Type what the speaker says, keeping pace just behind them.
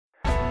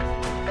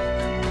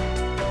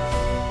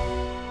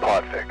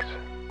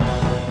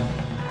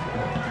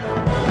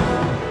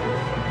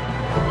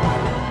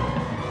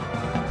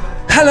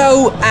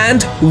Hello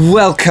and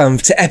welcome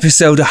to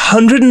episode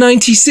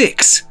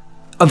 196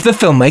 of the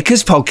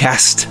Filmmakers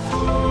Podcast.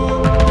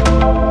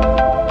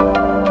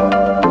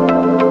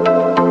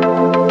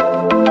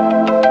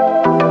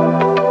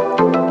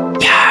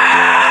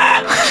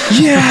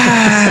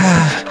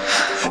 Yeah!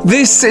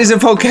 This is a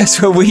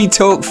podcast where we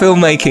talk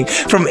filmmaking,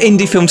 from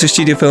indie film to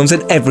studio films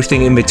and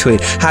everything in between.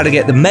 How to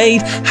get them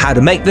made, how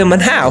to make them,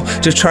 and how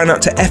to try not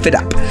to F it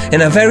up,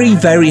 in a very,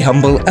 very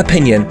humble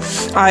opinion.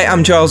 I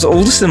am Giles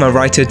Alderson, a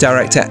writer,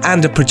 director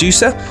and a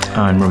producer.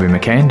 I'm Robbie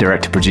McCain,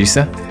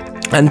 director-producer.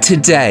 And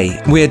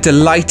today, we're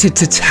delighted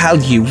to tell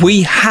you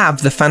we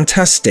have the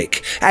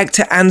fantastic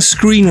actor and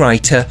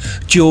screenwriter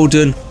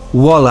Jordan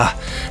Waller.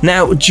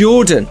 Now,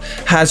 Jordan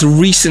has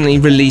recently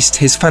released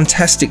his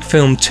fantastic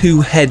film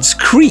Two Heads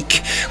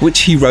Creek,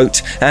 which he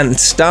wrote and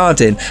starred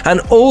in.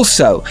 And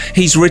also,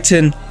 he's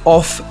written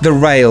Off the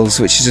Rails,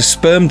 which is a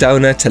sperm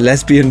donor to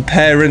lesbian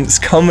parents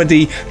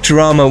comedy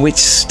drama which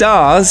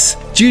stars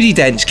Judi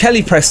Dench,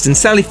 Kelly Preston,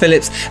 Sally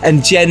Phillips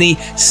and Jenny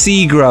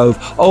Seagrove.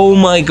 Oh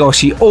my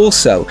gosh, he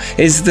also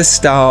is the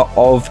star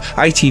of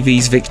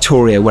ITV's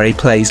Victoria, where he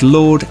plays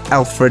Lord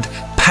Alfred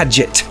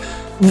Paget.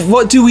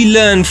 What do we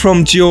learn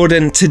from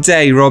Jordan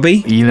today,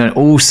 Robbie? You learn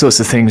all sorts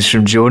of things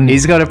from Jordan.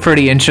 He's got a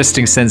pretty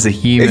interesting sense of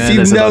humour.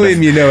 If you know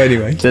him, you know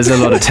anyway. There's a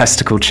lot of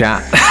testicle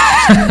chat.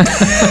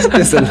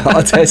 There's a lot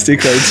of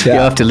testicle chat.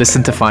 You'll have to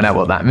listen to find out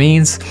what that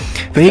means.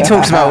 But he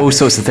talks about all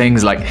sorts of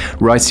things like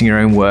writing your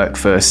own work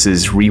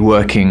versus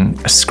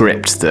reworking a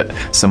script that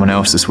someone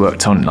else has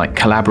worked on, like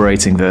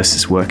collaborating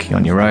versus working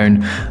on your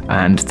own,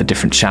 and the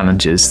different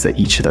challenges that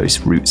each of those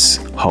routes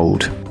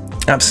hold.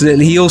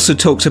 Absolutely. He also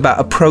talks about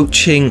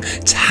approaching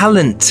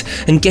talent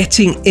and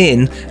getting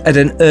in at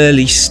an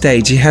early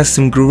stage. He has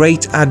some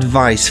great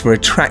advice for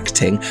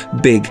attracting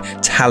big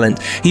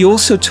talent. He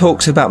also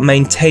talks about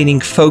maintaining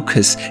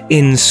focus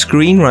in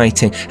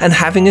screenwriting and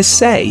having a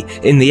say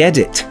in the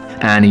edit.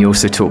 And he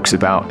also talks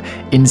about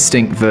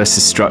instinct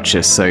versus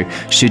structure. So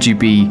should you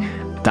be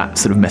that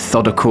sort of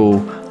methodical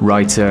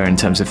writer in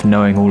terms of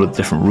knowing all of the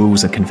different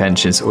rules and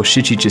conventions, or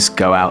should you just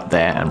go out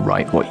there and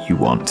write what you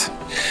want?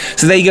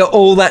 So there you go,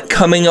 all that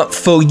coming up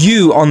for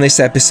you on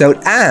this episode.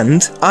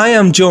 And I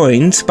am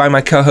joined by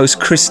my co-host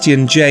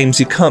Christian James,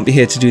 who can't be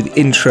here to do the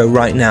intro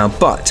right now,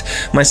 but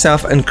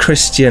myself and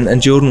Christian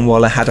and Jordan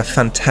Waller had a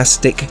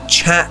fantastic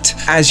chat,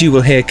 as you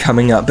will hear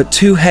coming up. But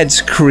Two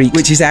Heads Creek,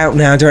 which is out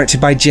now,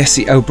 directed by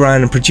Jesse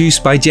O'Brien and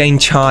produced by Jane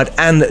Chard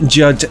and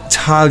Judd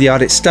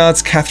Talliard. It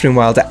stars Catherine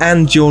Wilder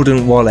and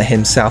Jordan Waller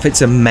himself.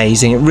 It's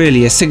amazing. It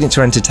really is.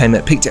 Signature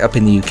Entertainment picked it up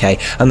in the UK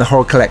and the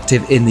Horror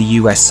Collective in the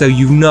US, so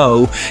you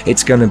know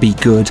it's going to be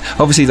good.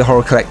 Obviously, the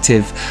Horror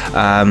Collective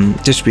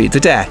distributed The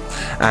Dare,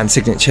 and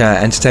Signature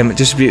Entertainment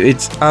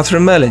distributed Arthur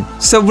and Merlin.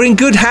 So we're in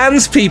good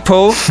hands,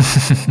 people.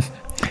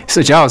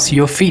 So, Giles,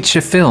 your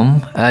feature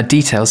film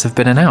details have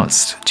been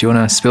announced. Do you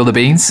want to spill the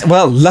beans?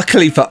 Well,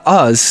 luckily for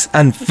us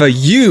and for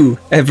you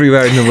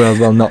everywhere in the world,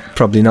 well,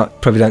 probably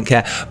don't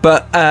care,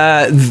 but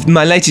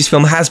my latest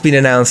film has been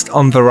announced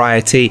on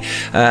Variety.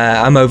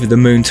 I'm over the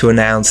moon to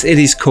announce it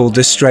is called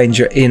The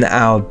Stranger in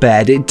Our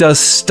Bed. It does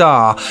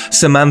star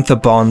Samantha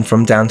Bond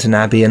from Downton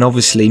Abbey and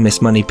obviously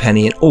Miss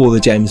Moneypenny and all the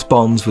James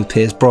Bonds with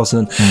Pierce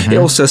Brosnan. Mm-hmm. It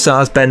also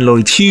stars Ben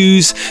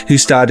Lloyd-Hughes, who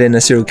starred in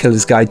A Serial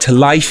Killer's Guide to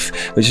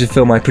Life, which is a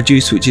film I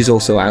produced, which is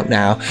also out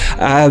now,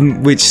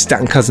 which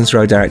Stanton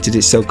Cousins-Rowe directed.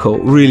 It's so cool.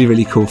 Really,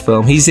 really cool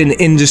film. He's in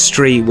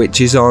Industry,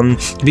 which is on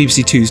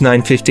BBC 2's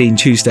 9:15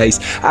 Tuesdays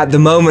at the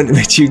moment,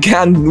 which you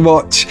can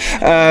watch.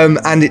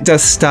 And it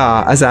does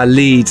star as our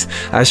lead,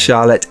 as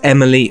Charlotte,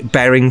 Emily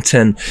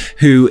Berrington,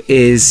 who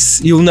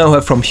is, you'll know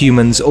her from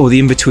Humans or the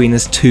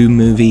In-Betweeners 2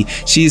 movie.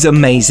 She's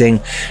amazing.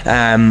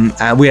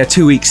 We are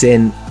 2 weeks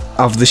in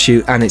of the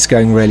shoot and it's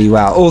going really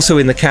well. Also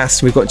in the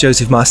cast, we've got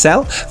Joseph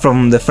Marcel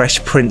from The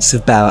Fresh Prince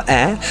of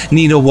Bel-Air,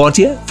 Nina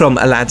Wadia from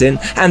Aladdin,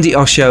 Andy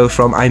Osho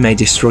from I May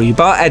Destroy You,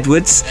 Bart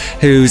Edwards,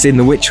 who's in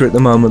The Witcher at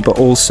the moment, but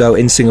also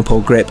in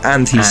Singapore Grip,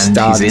 and he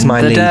starred as my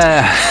lead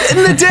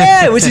in The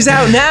Dare, which is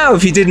out now.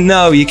 If you didn't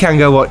know, you can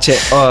go watch it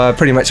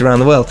pretty much around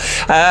the world.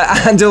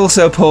 And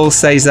also Paul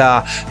Cesar,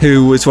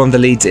 who was one of the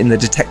leads in The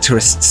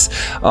Detectorists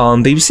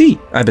on BBC,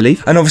 I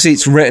believe. And obviously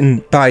it's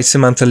written by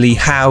Samantha Lee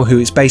Howe, who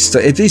it's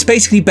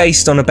basically based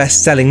on a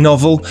best-selling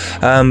novel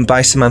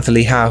by Samantha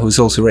Lee Howe, who's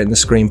also written the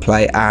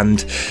screenplay,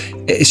 and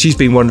she's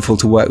been wonderful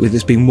to work with.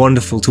 It's been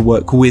wonderful to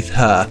work with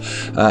her,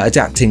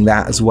 adapting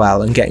that as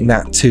well and getting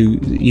that to,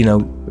 you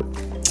know,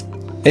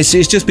 it's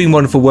just been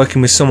wonderful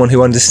working with someone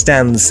who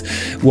understands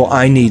what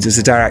I need as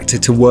a director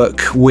to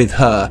work with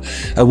her,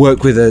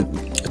 work with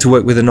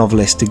a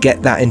novelist to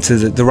get that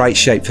into the right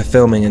shape for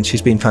filming, and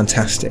she's been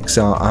fantastic,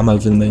 so I'm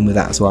over the moon with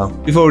that as well.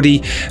 We've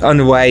already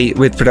underway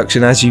with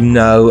production, as you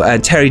know.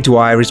 Terry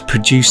Dwyer is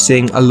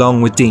producing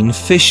along with Dean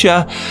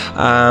Fisher,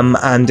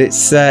 and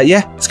it's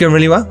going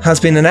really well. Has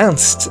been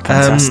announced.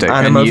 Fantastic.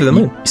 And I'm over the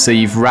moon. So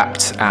you've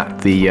wrapped at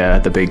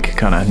the big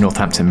kind of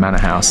Northampton Manor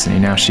House and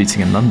you're now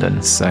shooting in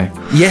London, so...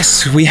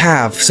 Yes, we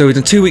have. So we've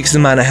done 2 weeks of the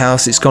Manor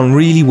House. It's gone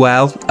really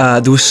well.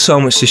 There was so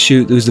much to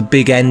shoot. There was the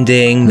big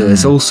ending. There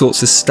was all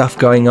sorts of stuff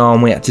going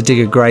on. We had to dig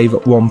a grave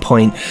at one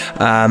point.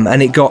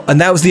 And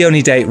that was the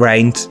only day it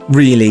rained,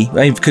 really,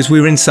 because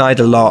we were inside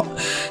a lot.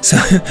 So,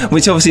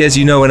 which obviously, as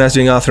you know, when I was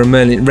doing Arthur and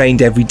Merlin, it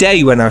rained every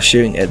day when I was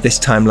shooting it this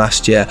time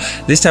last year.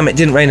 This time it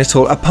didn't rain at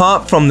all,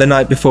 apart from the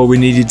night before we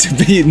needed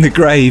to be in the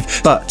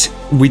grave. But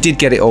we did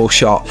get it all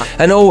shot,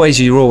 and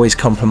you're always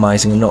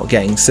compromising and not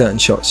getting certain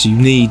shots you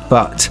need,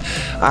 but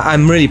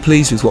I'm really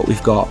pleased with what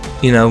we've got.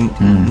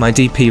 My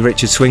DP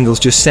Richard Swingles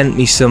just sent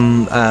me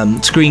some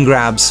screen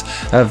grabs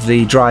of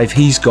the drive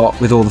he's got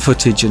with all the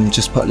footage and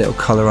just put a little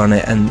colour on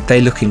it, and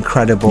they look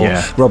incredible.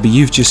 Robbie,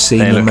 you've just seen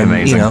them. They look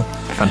amazing.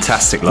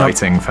 Fantastic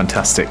lighting,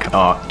 fantastic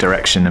art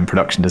direction and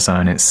production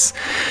design. It's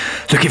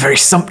looking very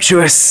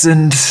sumptuous,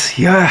 and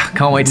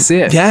can't wait to see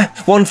it. Yeah,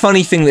 one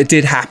funny thing that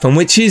did happen,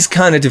 which is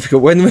kind of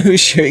difficult, when we were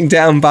shooting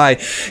down by,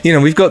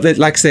 we've got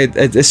like I said,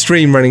 a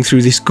stream running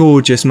through this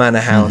gorgeous manor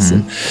house,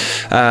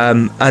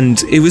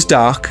 and it was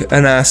dark,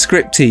 and our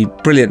scripty,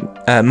 brilliant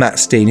Matt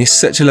Steen, he's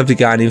such a lovely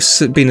guy, and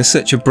he's been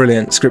such a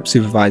brilliant script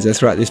supervisor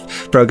throughout this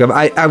program.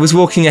 I was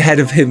walking ahead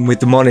of him with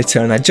the monitor,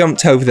 and I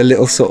jumped over the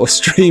little sort of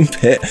stream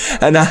pit,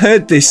 and I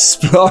heard this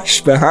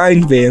splosh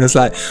behind me, and I was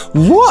like,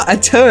 what? I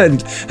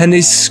turned, and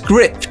his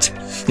script,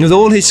 with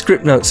all his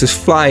script notes, was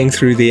flying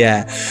through the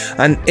air,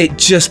 and it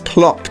just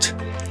plopped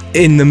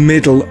in the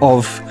middle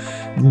of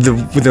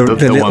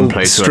the one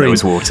place stream. Where there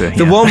was water.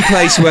 The one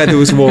place where there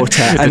was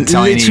water. And the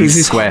tiny literally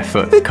square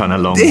foot kind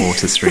of long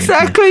water stream.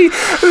 Exactly.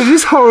 It was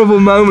this horrible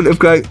moment of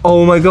going,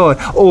 oh my God,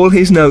 all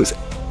his notes,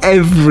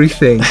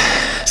 everything.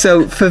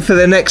 So for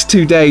the next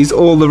 2 days,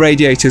 all the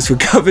radiators were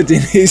covered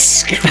in his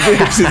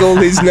scripts with all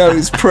his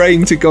notes,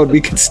 praying to God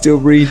we could still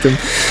read them.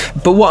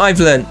 But what I've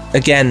learned,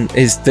 again,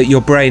 is that your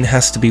brain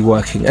has to be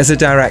working. As a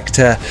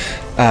director,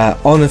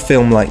 on a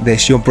film like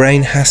this, your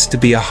brain has to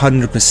be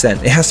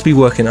 100%. It has to be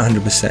working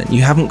 100%.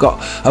 You haven't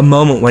got a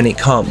moment when it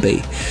can't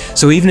be.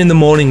 So even in the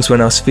mornings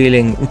when I was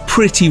feeling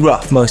pretty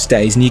rough most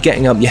days, and you're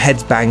getting up, your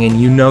head's banging,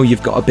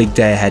 you've got a big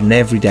day ahead, and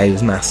every day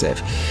was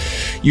massive.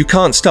 You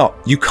can't stop.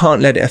 You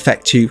can't let it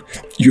affect you.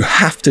 You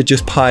have to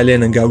just pile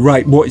in and go,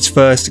 right, what is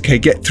first? Okay,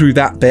 get through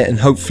that bit, and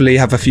hopefully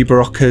have a few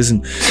Baroccas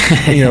and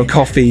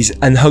coffees,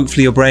 and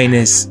hopefully your brain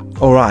is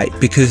all right,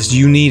 because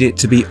you need it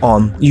to be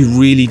on. You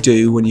really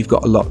do when you've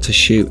got a lot to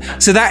shoot.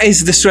 So that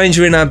is The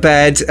Stranger in Our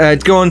Bed.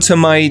 Go on to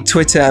my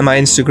Twitter and my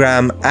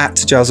Instagram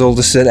at Giles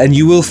Alderson, and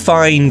you will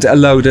find a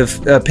load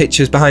of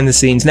pictures behind the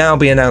scenes. Now I'll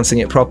be announcing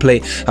it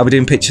properly. I'll be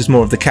doing pictures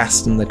more of the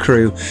cast and the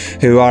crew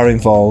who are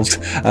involved.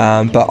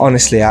 But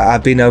honestly,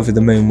 I've been over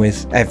the moon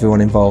with everyone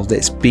involved.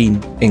 It's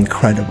been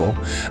incredible.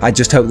 I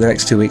just hope the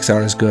next 2 weeks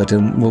are as good,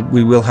 and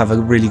we will have a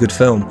really good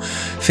film.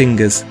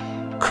 Fingers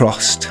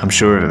crossed. I'm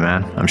sure of it,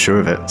 man. I'm sure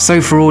of it.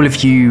 So for all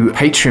of you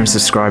Patreon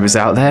subscribers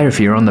out there, if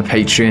you're on the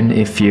Patreon,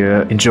 if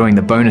you're enjoying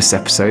the bonus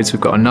episodes,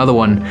 we've got another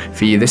one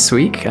for you this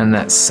week, and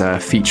that's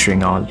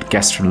featuring our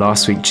guest from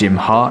last week, Jim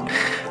Hart,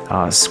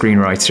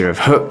 screenwriter of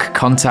Hook,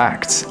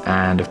 Contact,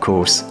 and of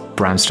course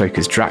Bram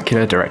Stoker's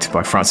Dracula, directed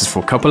by Francis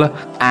Ford Coppola.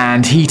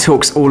 And he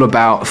talks all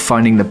about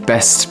finding the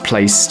best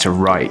place to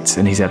write,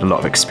 and he's had a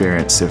lot of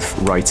experience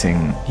of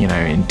writing,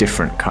 in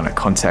different kind of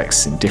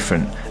contexts, in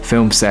different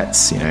film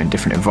sets, in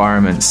different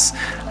environments,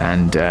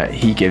 and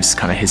he gives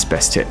kind of his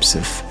best tips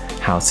of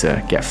how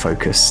to get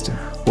focused.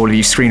 All of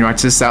you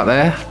screenwriters out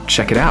there,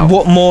 check it out.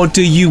 What more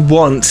do you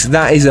want?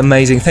 That is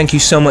amazing. Thank you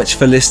so much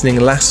for listening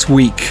last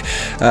week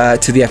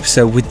to the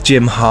episode with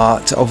Jim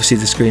Hart, obviously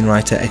the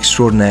screenwriter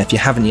extraordinaire. If you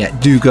haven't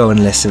yet, do go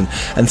and listen.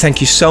 And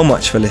thank you so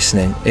much for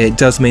listening. It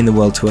does mean the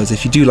world to us.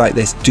 If you do like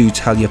this, do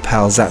tell your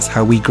pals. That's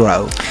how we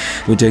grow.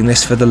 We're doing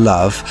this for the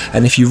love.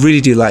 And if you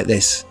really do like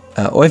this,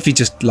 or if you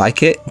just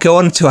like it, go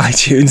on to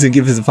iTunes and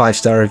give us a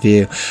 5-star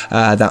review.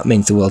 That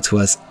means the world to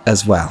us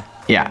as well.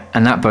 Yeah,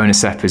 and that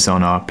bonus ep is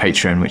on our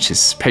Patreon, which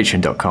is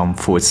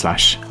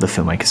patreon.com/The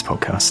Filmmakers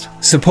Podcast.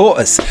 Support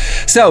us.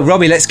 So,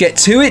 Robbie, let's get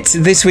to it.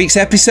 This week's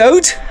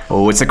episode.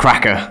 Oh, it's a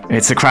cracker.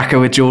 It's a cracker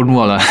with Jordan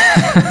Waller.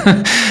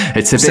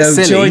 It's a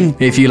bit silly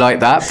if you like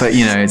that, but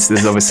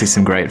there's obviously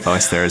some great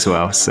advice there as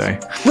well. So,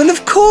 well,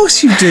 of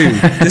course you do.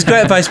 There's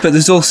great advice, but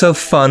there's also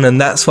fun, and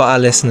that's what our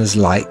listeners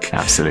like.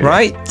 Absolutely.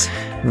 Right.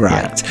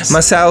 Yes.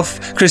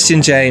 Myself,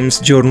 Christian James,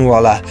 Jordan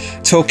Waller,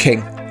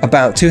 talking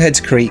about Two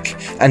Heads Creek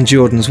and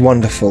Jordan's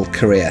wonderful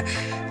career.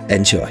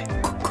 Enjoy.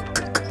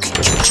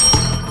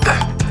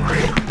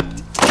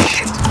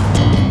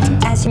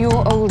 As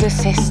your older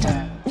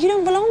sister, you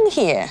don't belong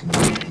here.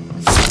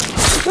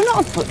 You're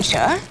not a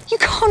butcher. You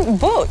can't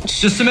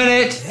butch. Just a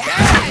minute.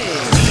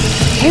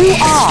 You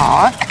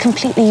are a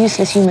completely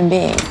useless human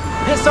being.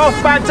 Piss off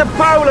back to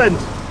Poland.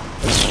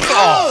 She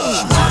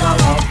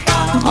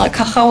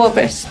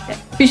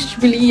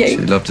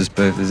loved us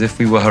both as if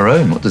we were her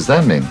own. What does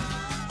that mean?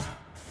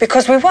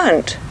 Because we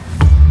weren't.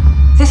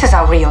 This is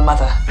our real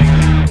mother.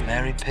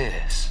 Mary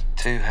Pierce,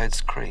 Two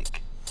Heads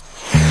Creek.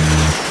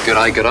 Good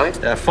eye.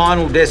 Our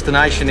final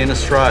destination in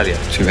Australia.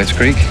 Two Heads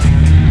Creek.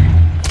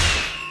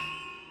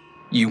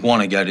 You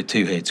want to go to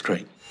Two Heads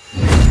Creek?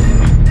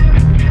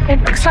 It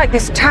looks like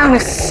this town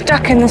is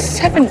stuck in the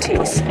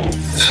 70s.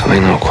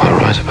 Something not quite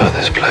right about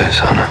this place,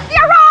 Hannah.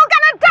 You're all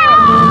gonna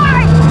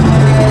die!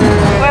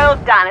 Well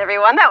done,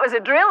 everyone. That was a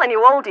drill, and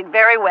you all did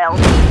very well.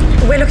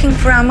 We're looking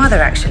for our mother,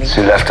 actually.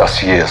 She left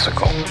us years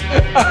ago.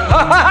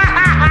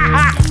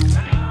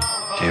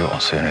 Do you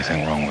not see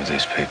anything wrong with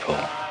these people?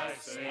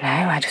 No,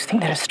 I just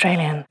think they're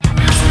Australian.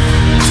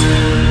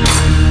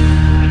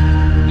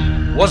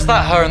 Was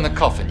that her in the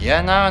coffin?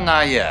 Yeah, no,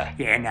 no, yeah.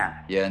 Yeah, nah.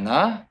 Yeah,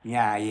 no?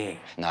 Yeah, yeah.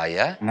 No,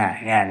 yeah? Nah,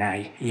 yeah, nah,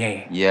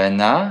 yeah. Yeah,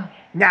 no?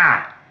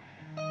 Nah.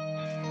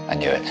 I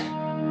knew it.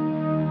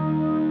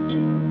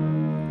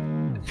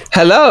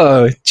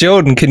 Hello,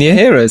 Jordan, can you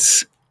hear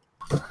us?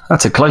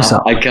 That's a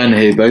close-up. I can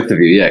hear both of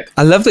you, yeah.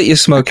 I love that you're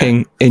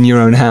smoking in your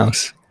own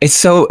house. It's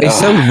so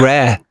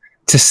rare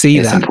to see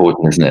It's that.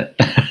 important, isn't it?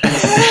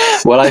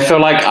 Well, I feel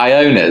like I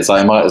own it, so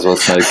I might as well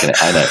smoke in it.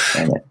 I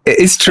know.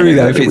 It's true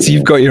though. If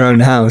you've got your own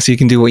house, you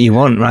can do what you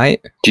want,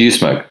 right? Do you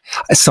smoke?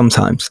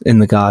 Sometimes in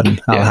the garden,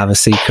 I'll have a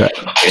secret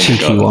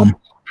cheeky one,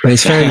 but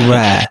it's very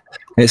rare.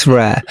 It's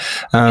rare.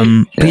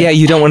 But yeah,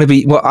 you don't want to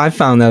be. What I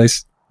found though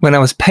is when I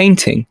was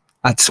painting,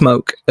 I'd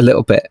smoke a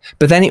little bit,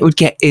 but then it would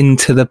get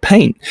into the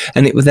paint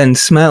and it would then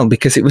smell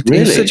because it was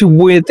such a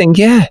weird thing.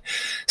 Yeah.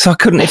 So I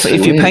couldn't,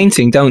 if you're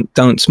painting,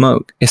 don't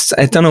smoke.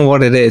 I don't know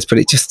what it is, but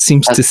it just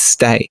seems to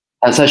stay.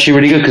 That's actually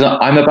really good because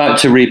I'm about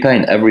to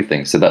repaint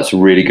everything. So that's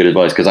really good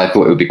advice because I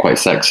thought it would be quite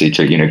sexy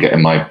to, get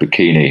in my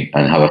bikini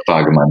and have a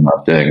fag in my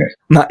mouth doing it.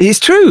 No, it's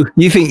true.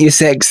 You think you're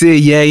sexy.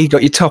 Yeah. You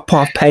got your top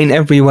off, paint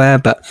everywhere,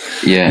 but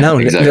no,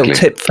 exactly. Little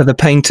tip for the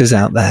painters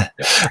out there.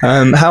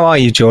 How are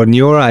you, Jordan?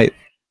 You all right?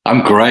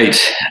 I'm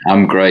great.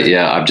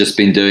 Yeah. I've just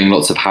been doing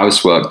lots of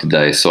housework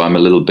today. So I'm a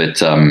little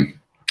bit,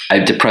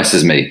 it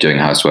depresses me doing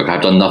housework.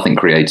 I've done nothing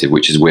creative,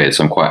 which is weird.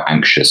 So I'm quite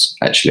anxious,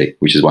 actually,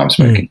 which is why I'm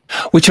smoking.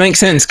 Which makes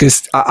sense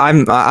because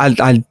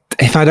I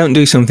if I don't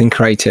do something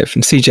creative,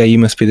 and CJ, you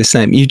must be the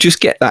same. You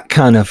just get that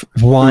kind of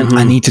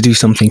I need to do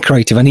something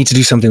creative. I need to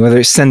do something, whether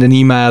it's send an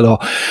email or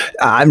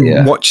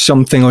watch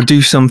something or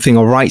do something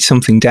or write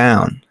something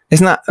down.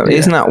 Isn't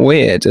that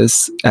weird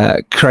as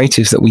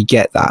creatives that we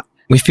get that?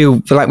 We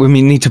feel like we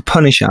need to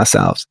punish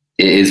ourselves.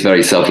 It is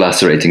very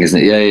self-lacerating,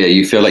 isn't it? Yeah.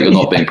 You feel like you're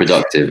not being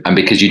productive. And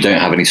because you don't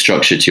have any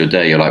structure to your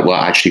day, you're like,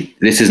 well, actually,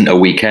 this isn't a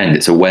weekend.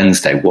 It's a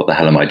Wednesday. What the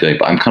hell am I doing?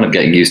 But I'm kind of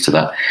getting used to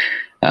that.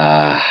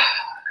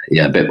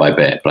 Bit by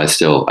bit. But I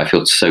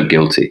feel so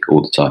guilty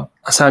all the time.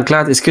 So I'm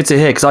glad. It's good to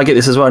hear because I get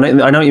this as well. I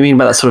know what you mean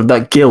about that sort of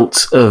that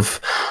guilt of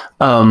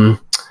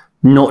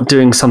not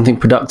doing something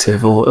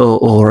productive I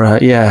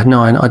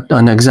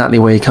know exactly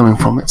where you're coming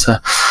from. It's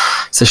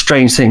a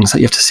strange thing. So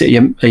you have to sit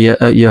in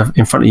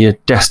front of your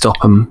desktop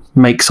and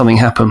make something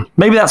happen.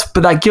 Maybe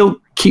but that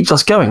guilt keeps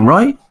us going,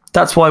 right?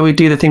 That's why we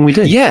do the thing we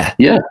do. Yeah.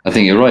 Yeah, I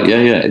think you're right.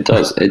 Yeah, it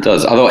does. It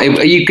does. Although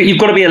you've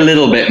got to be a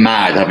little bit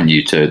mad, haven't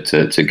you,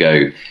 to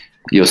go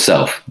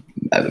yourself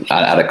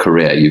at a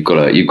career. You've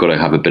got to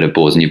have a bit of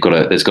balls, and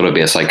there's got to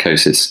be a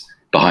psychosis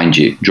behind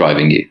you,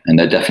 driving you, and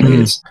there definitely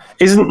is.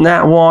 Isn't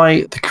that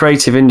why the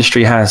creative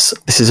industry has,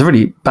 this is a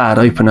really bad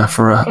opener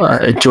for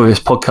a joyous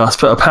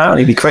podcast, but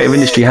apparently the creative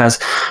industry has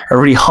a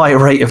really high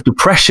rate of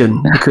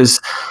depression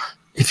because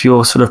if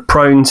you're sort of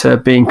prone to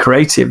being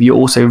creative, you're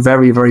also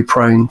very, very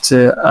prone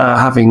to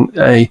having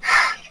a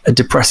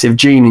depressive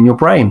gene in your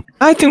brain.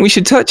 I think we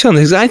should touch on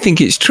this. I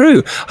think it's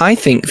true. I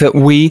think that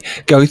we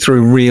go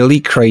through really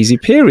crazy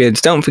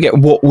periods. Don't forget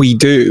what we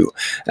do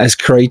as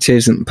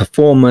creatives and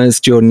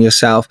performers, Jordan,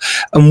 yourself.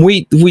 And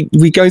we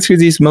go through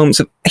these moments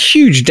of a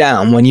huge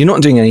down when you're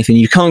not doing anything,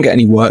 you can't get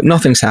any work,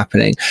 nothing's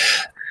happening.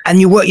 And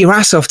you work your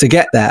ass off to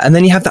get there. And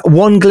then you have that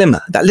one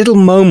glimmer, that little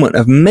moment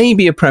of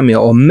maybe a premiere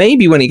or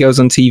maybe when it goes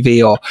on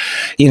TV or,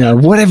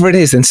 whatever it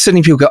is. And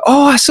suddenly people go,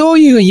 oh, I saw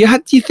you and you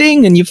had your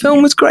thing and your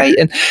film was great.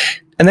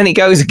 And then it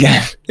goes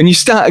again and you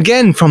start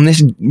again from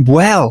this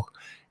well.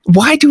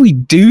 Why do we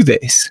do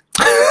this?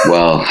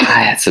 Well,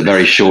 it's a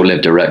very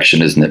short-lived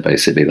erection, isn't it?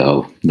 Basically, the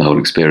whole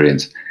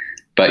experience.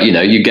 But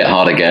you get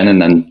hard again, and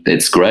then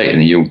it's great,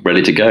 and you're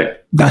ready to go.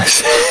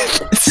 That's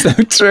so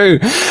true.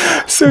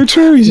 So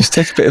true. You just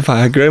take a bit of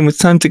Viagra and it's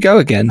time to go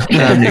again.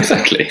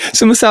 Exactly.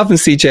 So myself and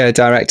CJ are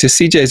directors.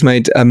 CJ's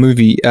made a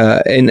movie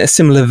in a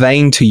similar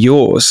vein to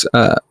yours.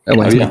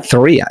 Made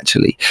 3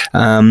 actually.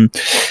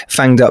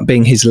 Fanged Up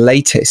being his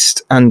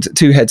latest, and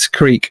Two Heads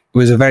Creek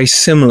was a very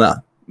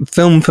similar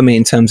film for me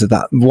in terms of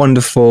that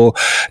wonderful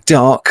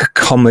dark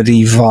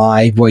comedy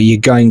vibe where you're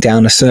going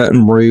down a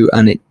certain route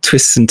and it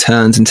twists and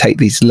turns and take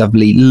these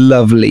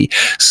lovely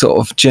sort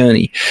of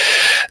journey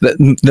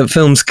that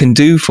films can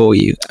do for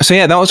you. So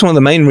yeah, that was one of the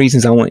main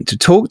reasons I wanted to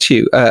talk to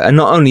you. And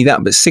not only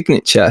that, but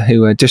Signature,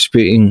 who are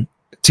distributing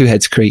Two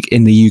Heads Creek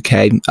in the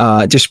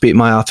UK, distribute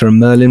my Arthur and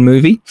Merlin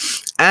movie,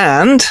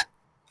 and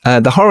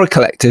the Horror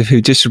Collective,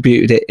 who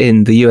distributed it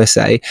in the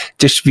USA,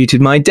 distributed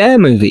my Dare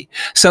movie.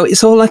 So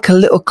it's all like a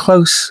little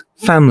close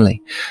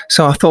family.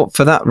 So I thought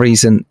for that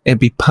reason, it'd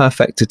be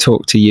perfect to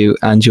talk to you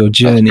and your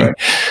journey.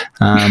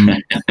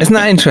 Isn't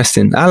that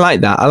interesting? I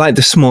like that. I like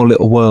the small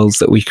little worlds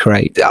that we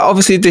create.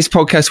 Obviously, this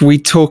podcast, we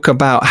talk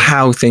about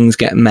how things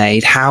get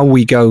made, how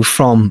we go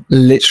from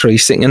literally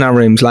sitting in our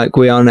rooms like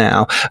we are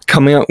now,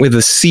 coming up with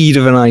a seed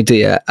of an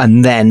idea,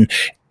 and then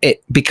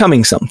it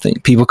becoming something.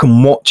 People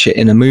can watch it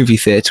in a movie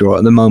theatre or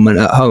at the moment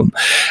at home.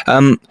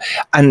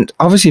 And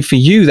obviously for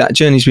you, that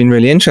journey's been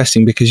really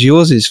interesting because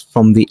yours is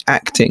from the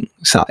acting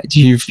side.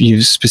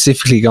 You've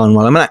specifically gone,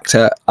 well, I'm an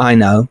actor, I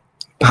know,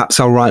 perhaps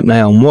I'll write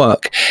my own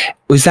work.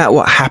 Was that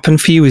what happened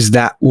for you? Is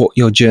that what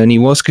your journey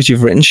was? Because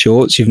you've written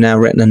shorts, you've now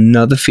written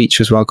another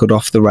feature as well called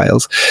Off the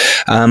Rails.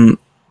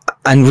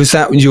 And was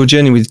that your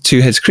journey with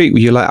Two Heads Creek? Were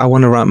you like, I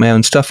want to write my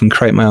own stuff and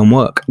create my own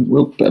work?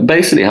 Well,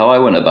 basically how I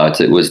went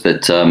about it was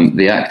that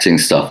the acting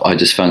stuff I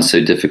just found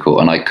so difficult,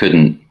 and I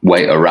couldn't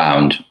wait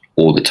around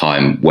all the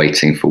time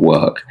waiting for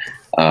work.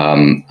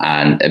 And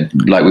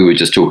like we were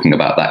just talking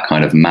about, that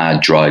kind of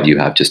mad drive you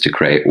have just to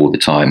create all the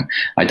time.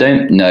 I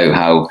don't know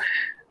how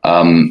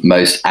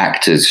most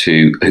actors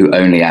who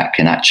only act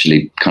can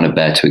actually kind of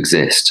bear to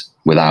exist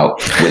without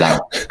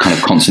kind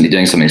of constantly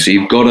doing something. So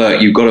you've got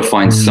to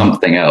find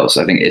something else.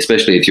 I think,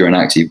 especially if you're an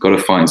actor, you've got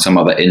to find some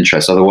other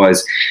interest.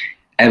 Otherwise,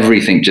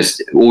 everything,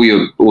 just all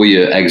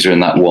your eggs are in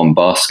that one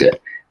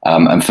basket.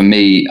 And for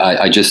me,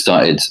 I just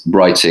started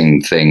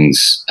writing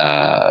things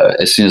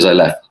as soon as I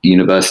left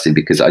university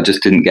because I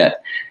just didn't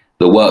get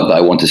the work that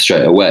I wanted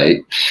straight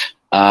away.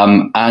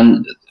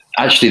 And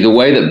actually, the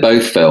way that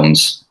both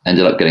films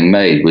ended up getting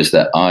made was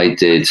that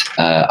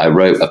I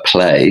wrote a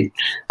play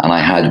and I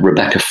had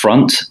Rebecca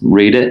Front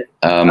read it.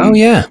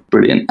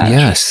 Brilliant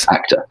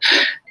actor.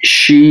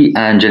 She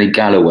and Jenny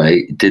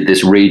Galloway did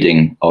this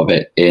reading of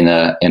it in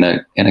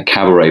a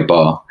cabaret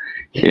bar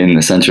in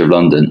the centre of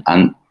London.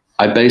 And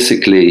I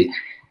basically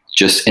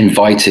just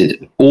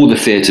invited all the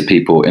theatre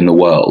people in the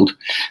world,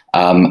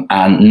 and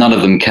none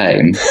of them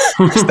came.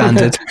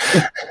 Standard,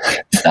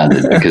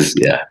 because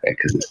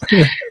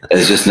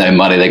there's just no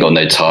money, they got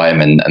no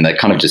time, and they're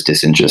kind of just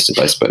disinterested,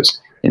 I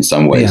suppose, in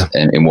some ways,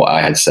 in what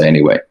I had to say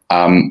anyway.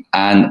 And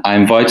I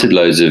invited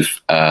loads of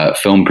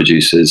film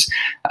producers,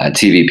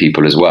 TV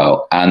people as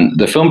well. And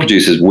the film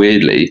producers,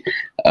 weirdly,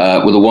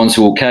 were the ones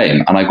who all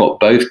came, and I got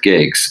both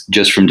gigs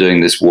just from doing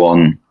this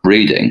one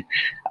reading.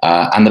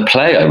 And the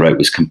play I wrote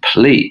was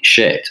complete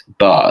shit,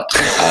 but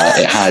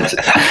it had...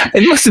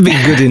 It must have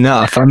been good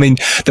enough. I mean,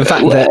 the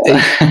fact that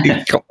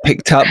it got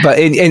picked up, but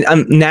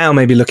now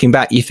maybe looking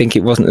back, you think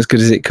it wasn't as good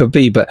as it could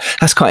be, but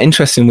that's quite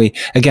interesting. We,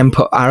 again,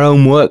 put our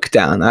own work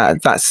down.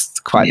 That's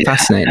quite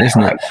fascinating,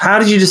 isn't it? How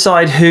did you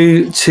decide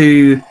who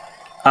to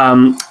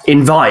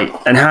invite,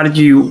 and how did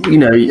you,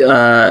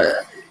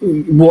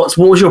 what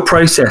was your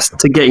process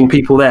to getting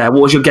people there?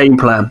 What was your game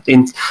plan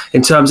in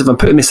terms of, I'm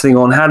putting this thing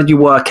on? How did you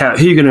work out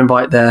who you're going to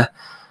invite there,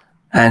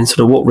 and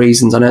sort of what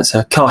reasons? I know it's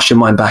cast your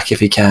mind back if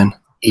you can.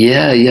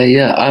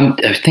 Yeah.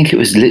 I think it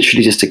was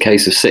literally just a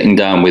case of sitting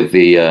down with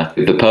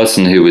the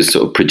person who was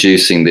sort of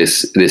producing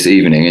this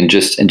evening, and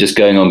just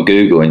going on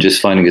Google and just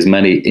finding as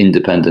many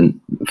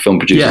independent film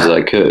producers as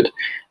I could.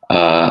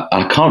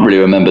 I can't really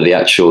remember the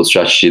actual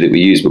strategy that we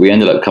used, but we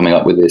ended up coming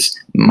up with this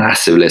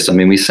massive list. I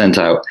mean, we sent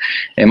out,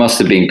 it must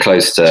have been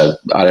close to,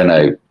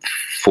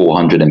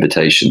 400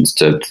 invitations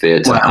to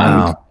theatre.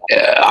 Wow.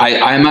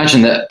 I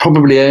imagine that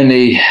probably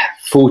only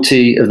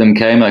 40 of them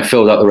came. I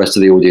filled out the rest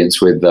of the audience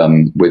with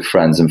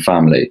friends and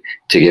family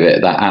to give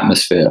it that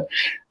atmosphere.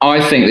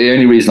 I think the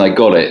only reason I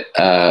got it,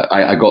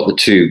 I got the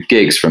 2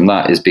 gigs from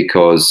that, is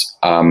because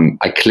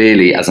I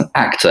clearly, as an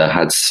actor,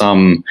 had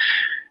some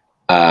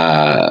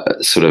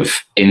sort of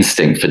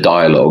instinct for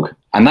dialogue,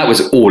 and that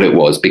was all it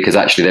was, because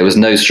actually there was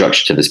no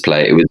structure to this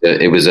play.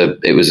 It was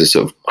a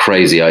sort of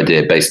crazy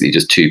idea, basically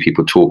just 2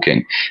 people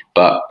talking.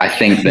 But I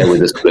think there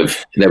was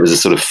a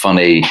sort of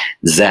funny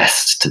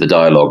zest to the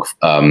dialogue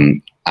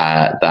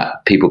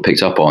that people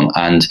picked up on,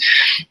 and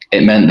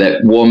it meant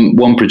that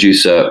one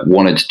producer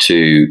wanted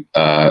to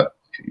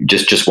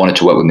just wanted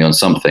to work with me on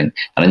something,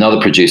 and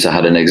another producer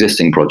had an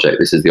existing project.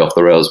 This is the Off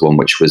the Rails one,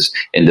 which was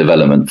in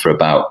development for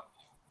about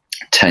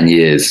 10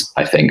 years,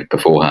 I think,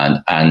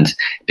 beforehand. And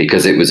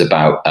because it was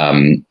about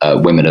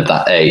women of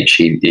that age,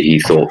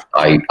 he thought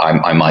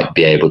I might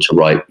be able to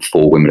write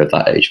for women of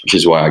that age, which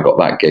is why I got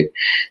that gig.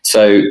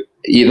 So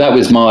that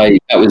was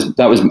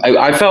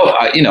I felt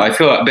I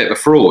feel like a bit of a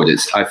fraud.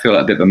 I feel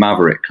like a bit of a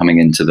maverick coming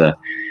into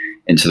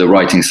the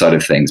writing side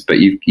of things. But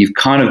you've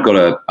kind of got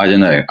to, I don't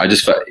know,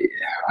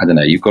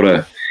 you've got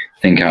to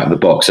think out of the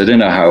box. I don't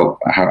know how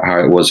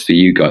it was for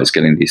you guys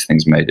getting these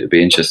things made. It'd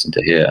be interesting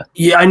to hear.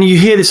 Yeah, and you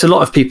hear this a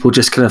lot of people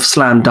just kind of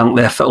slam dunk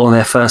on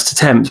their first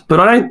attempt. But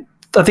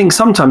I think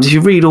sometimes if you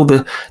read all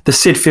the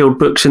Sid Field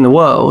books in the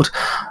world,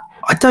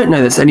 I don't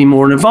know that's any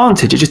more an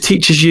advantage. It just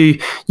teaches you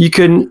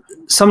can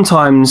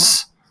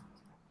sometimes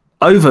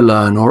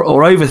overlearn or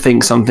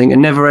overthink something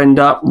and never end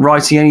up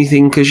writing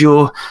anything because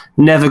you're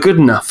never good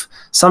enough.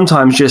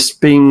 Sometimes just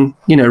being,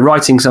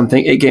 writing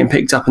something, it getting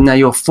picked up, and now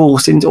you're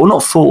forced into, or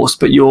not forced,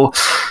 but you're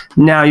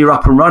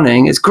up and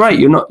running. It's great.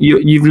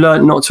 You've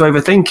learned not to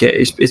overthink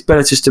it. It's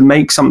better just to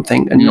make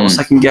something and not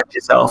second guess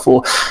yourself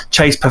or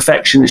chase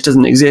perfection, which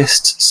doesn't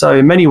exist. So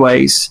in many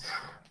ways,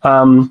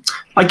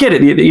 I get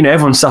it.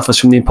 Everyone suffers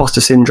from the imposter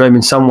syndrome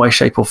in some way,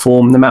 shape, or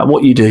form, no matter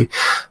what you do.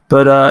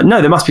 But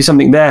no, there must be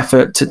something there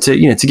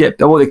to get.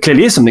 Well, there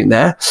clearly is something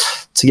there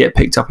to get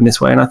picked up in this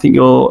way. And I think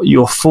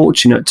you're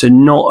fortunate to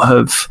not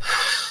have,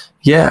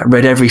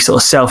 read every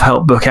sort of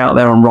self-help book out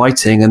there on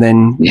writing, and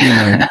then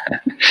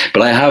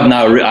But I have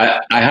now.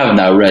 I have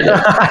now read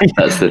it.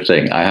 That's the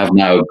thing. I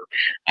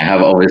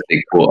have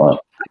obviously caught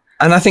up.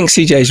 And I think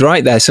CJ's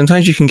right there.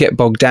 Sometimes you can get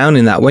bogged down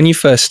in that when you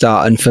first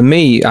start. And for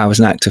me, I was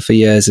an actor for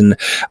years, and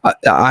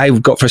I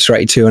got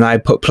frustrated too. And I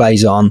put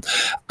plays on,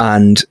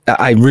 and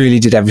I really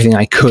did everything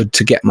I could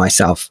to get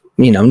myself,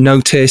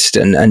 noticed,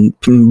 and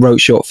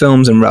wrote short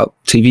films and wrote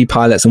TV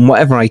pilots and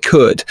whatever I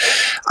could.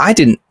 I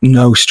didn't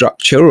know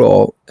structure,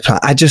 or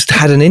I just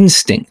had an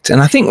instinct. And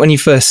I think when you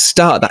first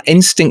start, that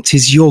instinct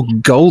is your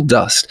gold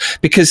dust,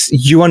 because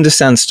you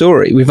understand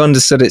story. We've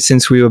understood it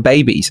since we were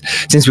babies,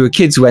 since we were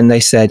kids, when they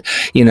said,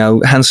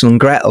 Hansel and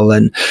Gretel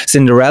and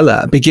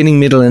Cinderella, beginning,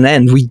 middle and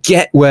end. We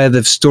get where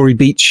the story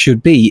beats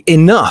should be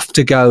enough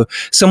to go,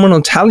 someone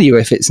will tell you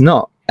if it's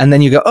not. And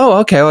then you go, oh,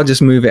 okay, I'll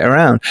just move it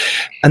around.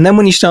 And then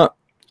when you start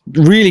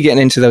really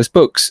getting into those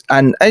books,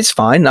 and it's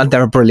fine,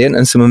 they're brilliant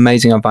and some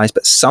amazing advice,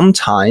 but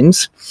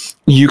sometimes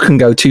you can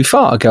go too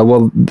far. Go,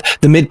 well,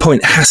 the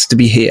midpoint has to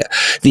be here.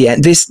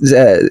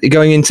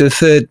 Going into the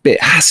third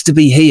bit has to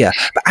be here.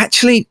 But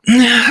actually,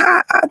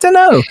 I don't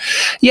know.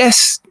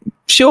 Yes,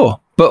 sure.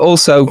 But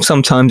also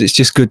sometimes it's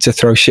just good to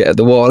throw shit at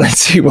the wall and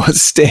see what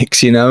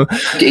sticks, You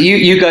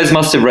guys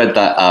must have read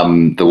that,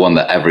 the one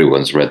that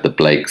everyone's read, the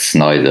Blake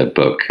Snyder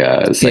book,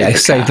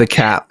 Save the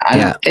Cat.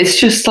 And it's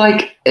just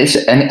like,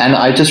 and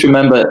I just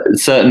remember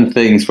certain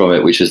things from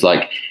it, which is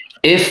like,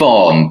 if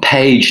on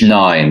page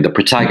 9 the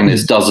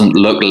protagonist doesn't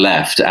look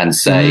left and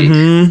say,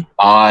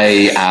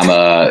 I am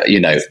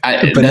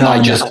then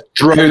I just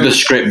throw the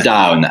script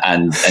down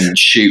and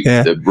shoot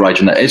the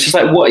writer. It's just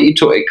like, what are you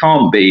talking? It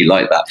can't be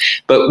like that.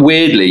 But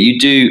weirdly, you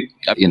do.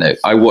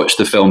 I watched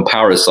the film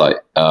Parasite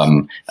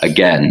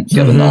again the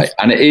other night,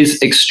 and it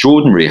is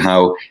extraordinary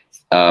how,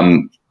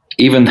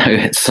 even though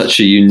it's such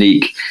a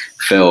unique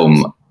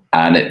film,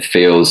 and it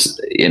feels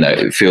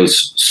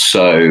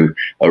so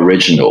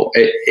original,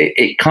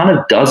 it kind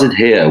of does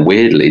adhere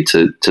weirdly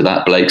to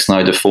that Blake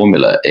Snyder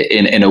formula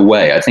in a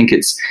way. I think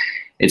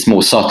it's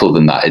more subtle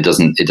than that. It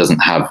doesn't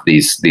have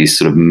these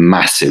sort of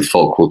massive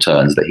fulcral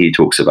turns that he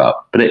talks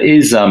about, but it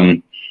is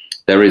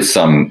there is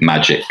some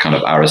magic kind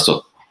of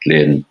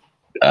Aristotelian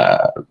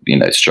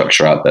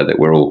structure out there that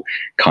we're all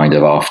kind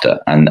of after,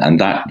 and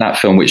that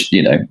film, which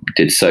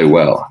did so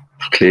well,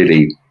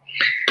 clearly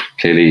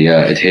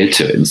adhered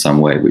to it in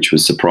some way, which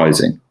was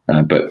surprising,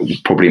 but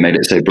probably made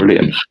it so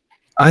brilliant.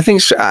 I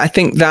think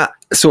that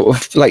sort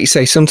of, like you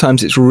say,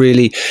 sometimes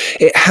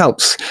it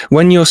helps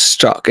when you're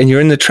stuck and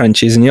you're in the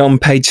trenches and you're on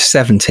page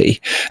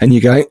 70 and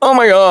you're going, oh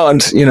my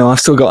God, I've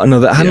still got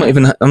another, I'm not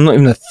even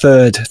a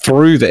third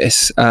through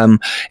this.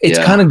 It's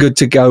kind of good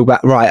to go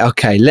back, right,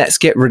 okay, let's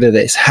get rid of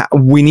this.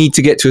 We need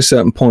to get to a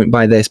certain point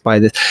by this.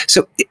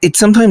 So it's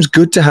sometimes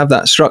good to have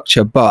that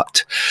structure,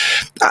 but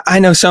I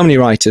know so many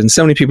writers and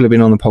so many people have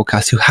been on the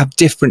podcast who have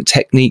different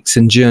techniques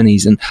and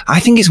journeys. And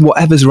I think it's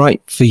whatever's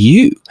right for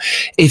you.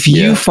 If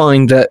you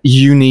find that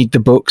you need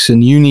the books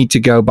and you need to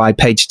go by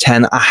page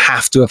 10, I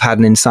have to have had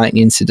an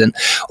inciting incident.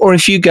 Or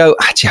if you go,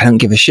 actually, I don't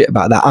give a shit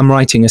about that, I'm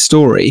writing a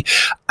story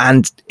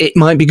and it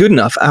might be good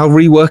enough, I'll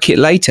rework it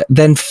later,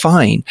 then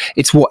fine.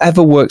 It's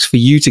whatever works for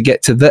you to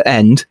get to the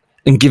end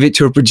and give it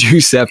to a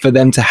producer for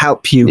them to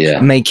help you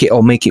make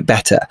it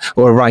better,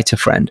 or a writer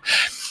friend.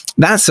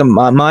 That's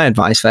my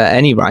advice for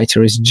any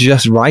writer, is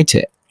just write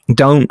it.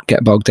 Don't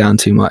get bogged down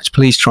too much.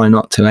 Please try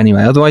not to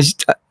anyway. Otherwise,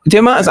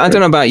 I don't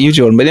know about you,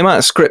 Jordan, but the amount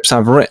of scripts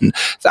I've written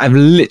that I've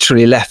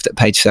literally left at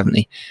page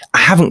 70, I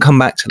haven't come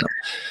back to them.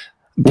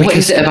 What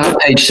is it about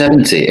page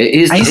 70? It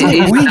is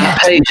that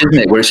page,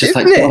 isn't it? Where it's just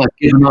like, God, I've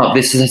given up.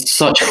 This is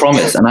such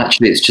promise, and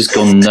actually it's just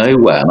gone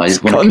nowhere. And I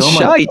just want to kill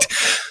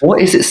myself.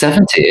 What is it,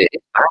 70?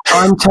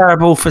 I'm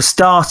terrible for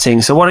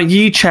starting, so why don't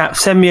you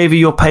chaps send me over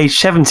your page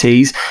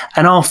 70s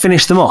and I'll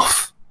finish them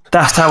off.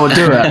 That's how we'll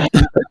do it.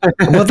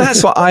 Well,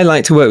 that's what I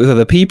like to work with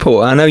other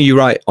people. I know you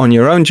write on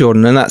your own,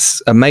 Jordan, and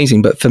that's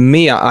amazing. But for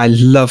me, I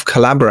love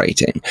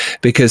collaborating,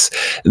 because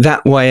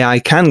that way I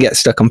can get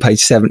stuck on page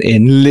 70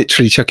 and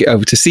literally chuck it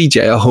over to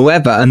CJ or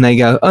whoever, and they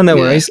go, oh, no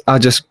worries, I'll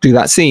just do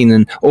that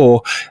scene.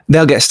 Or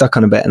they'll get stuck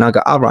on a bit and I'll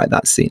go, I'll write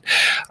that scene.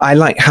 I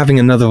like having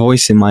another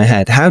voice in my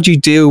head. How do you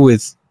deal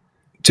with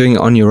doing it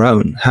on your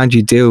own? How do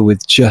you deal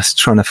with just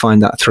trying to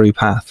find that through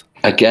path?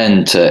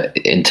 Again, to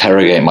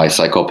interrogate my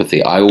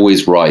psychopathy, I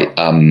always write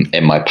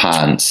in my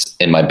pants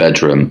in my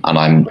bedroom, and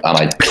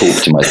I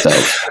talk to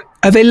myself.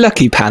 Are they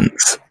lucky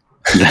pants?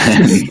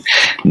 then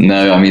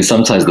no, I mean,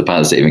 sometimes the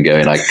pants don't even go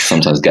in. I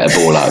sometimes get a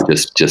ball out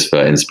just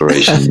for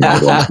inspiration.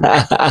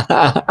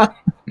 I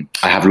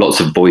have lots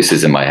of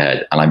voices in my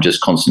head, and I'm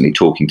just constantly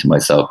talking to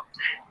myself.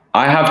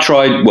 I have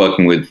tried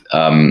working with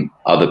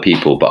other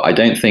people, but I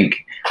don't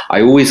think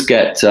I always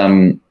get.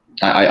 I'm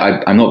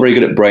not very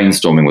good at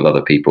brainstorming with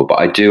other people, but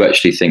I do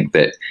actually think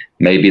that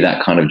maybe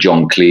that kind of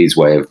John Cleese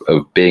way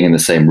of being in the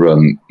same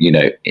room,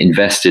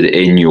 invested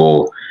in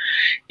your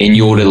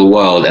little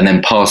world and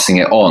then passing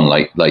it on,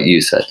 like you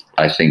said,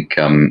 I think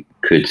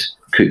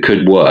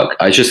could work.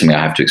 It's just something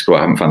I have to explore.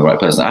 I haven't found the right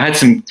person.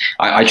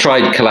 I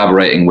tried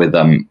collaborating with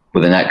an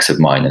ex of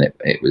mine, and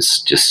it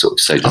was just sort of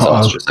so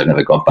disastrous. I've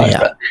never gone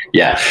back.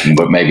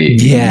 But maybe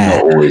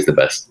not always the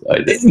best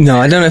idea. No,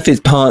 I don't know if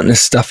it's partner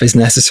stuff is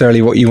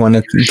necessarily what you want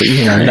to, but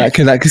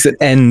that could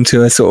end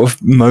to a sort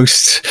of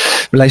most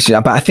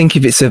relationship. But I think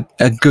if it's a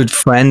good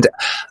friend,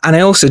 and I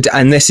also,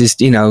 and this is,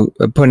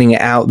 putting it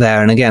out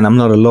there, and again, I'm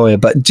not a lawyer,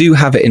 but do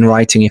have it in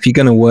writing. If you're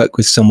going to work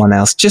with someone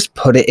else, just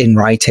put it in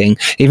writing,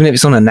 even if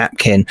it's on a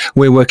napkin.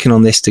 We're working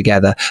on this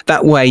together.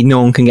 That way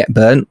no one can get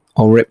burnt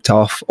or ripped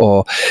off,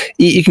 or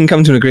you can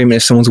come to an agreement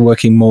if someone's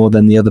working more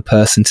than the other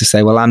person to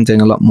say, well, I'm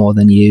doing a lot more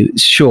than you.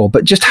 Sure,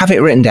 but just have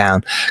it written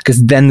down,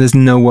 because then there's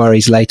no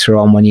worries later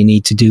on when you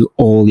need to do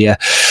all your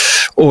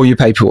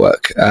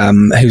paperwork.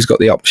 Who's got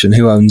the option?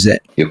 Who owns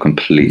it? You're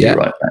completely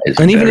right.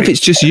 And even if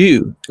it's just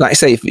you, like I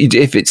say,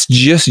 if it's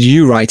just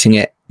you writing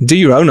it, do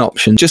your own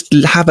option. Just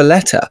have a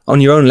letter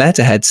on your own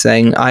letterhead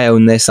saying, I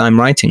own this, I'm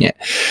writing it.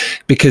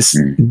 Because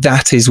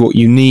that is what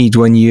you need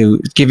when you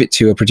give it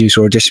to a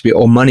producer or a distributor,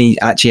 or money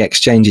actually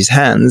exchanges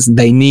hands.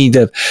 They need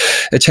a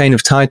chain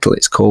of title,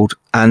 it's called.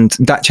 And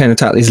that chain of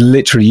title is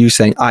literally you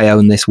saying, I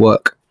own this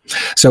work.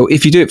 So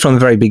if you do it from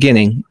the very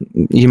beginning,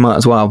 you might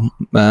as well.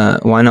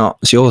 Why not?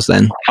 It's yours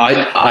then.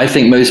 I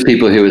think most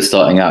people who are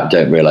starting out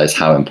don't realize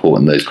how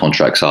important those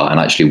contracts are,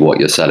 and actually what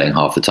you're selling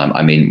half the time.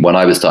 I mean, when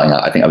I was starting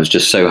out, I think I was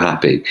just so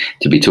happy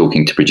to be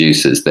talking to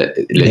producers that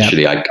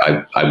literally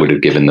I would have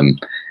given them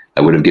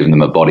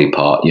a body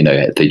part.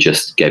 They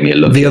just gave me a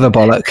look. The other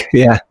bollock,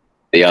 yeah.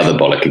 The other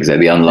bollock,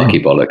 exactly. The unlucky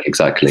bollock,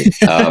 exactly.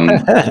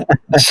 But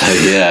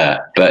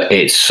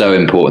it's so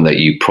important that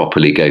you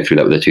properly go through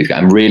that with a tooth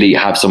comb and really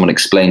have someone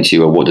explain to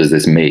you, well, what does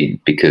this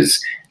mean?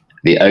 Because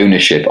the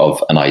ownership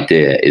of an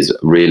idea is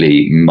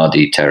really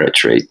muddy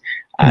territory,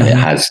 and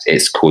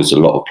it's caused a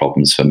lot of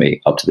problems for me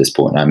up to this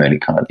point. I'm only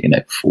kind of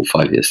 4 or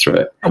 5 years through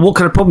it. And what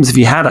kind of problems have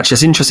you had? Actually,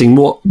 that's interesting.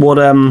 What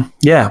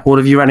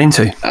have you ran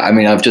into? I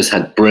mean, I've just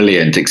had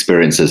brilliant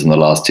experiences in the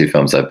last 2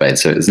 films I've made,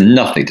 so it's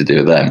nothing to do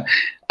with them.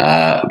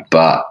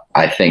 But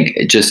I think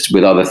just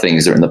with other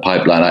things that are in the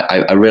pipeline,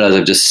 I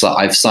realize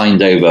I've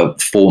signed over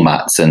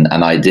formats and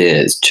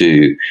ideas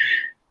to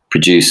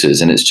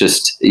producers, and it's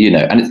just,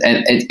 and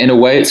in a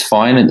way it's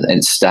fine and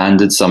it's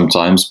standard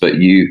sometimes, but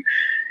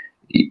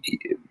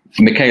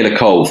Michaela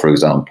Cole, for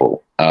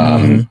example,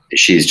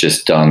 she's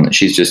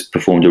just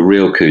performed a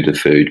real coup de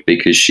food,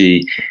 because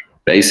she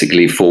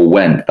basically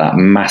forewent that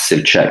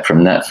massive check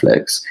from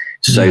Netflix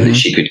so that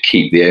she could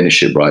keep the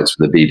ownership rights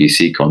for the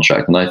BBC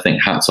contract. And I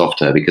think hats off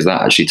to her, because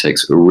that actually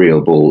takes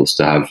real balls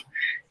to have,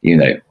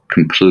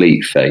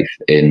 complete faith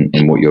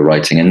in what you're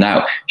writing. And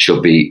now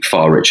she'll be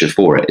far richer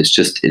for it. It's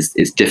just,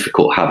 it's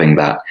difficult having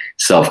that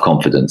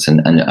self-confidence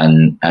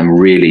and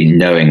really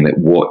knowing that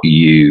what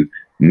you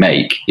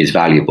make is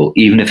valuable,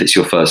 even if it's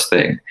your first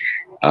thing.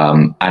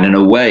 And in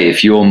a way,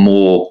 if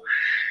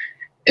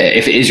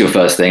it is your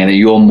first thing and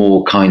you're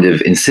more kind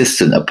of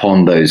insistent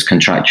upon those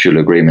contractual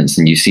agreements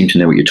and you seem to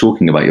know what you're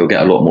talking about, you'll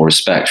get a lot more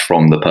respect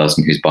from the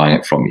person who's buying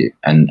it from you.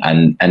 And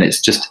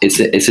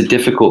it's a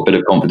difficult bit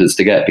of confidence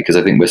to get, because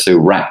I think we're so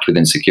racked with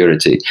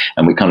insecurity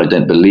and we kind of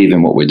don't believe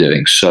in what we're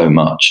doing so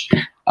much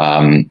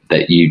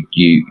that you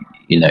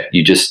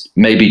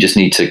just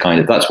need to kind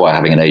of, that's why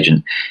having an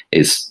agent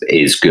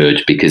is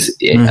good, because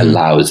it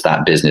allows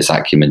that business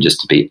acumen just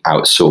to be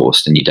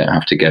outsourced and you don't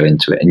have to go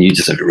into it. And you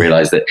just have to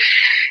realize that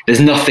there's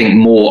nothing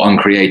more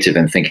uncreative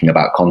than thinking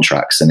about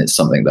contracts. And it's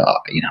something that,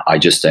 I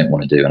just don't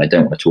want to do. And I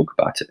don't want to talk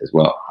about it as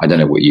well. I don't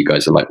know what you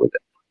guys are like with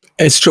it.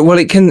 It's true. Well,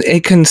 it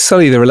can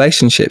sully the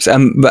relationships.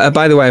 But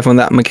by the way, everyone,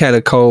 that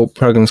Michaela Cole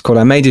program is called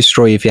I May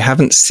Destroy You. If you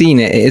haven't seen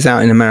it, it is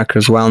out in America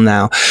as well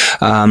now.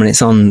 And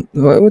it's on,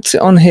 what's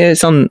it on here?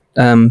 It's on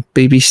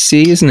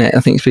BBC, isn't it? I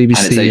think it's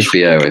BBC. And it's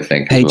HBO, I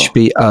think.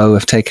 HBO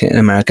have taken it in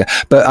America.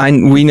 But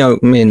me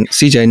and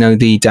CJ know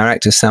the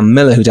director, Sam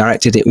Miller, who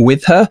directed it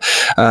with her,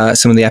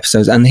 some of the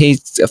episodes. And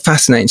he's a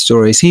fascinating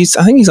stories.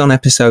 I think he's on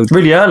episode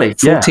really early,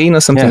 14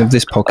 or something of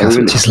this podcast,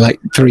 which is like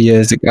 3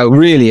 years ago,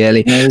 really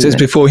early. Yeah, so it's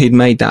before he'd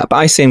made that. But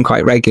I see him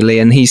quite regularly,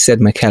 and he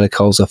said Michaela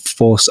Cole's a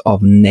force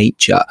of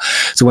nature.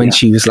 So when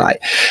she was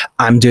like,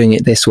 I'm doing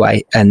it this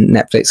way, and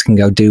Netflix can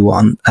go do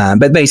one.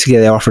 But basically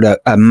they offered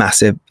a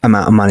massive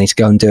amount of money to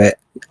go and do it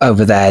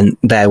over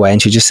their way,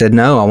 and she just said,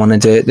 no, I want to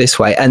do it this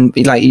way. And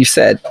like you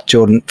said,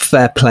 Jordan,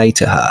 fair play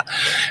to her,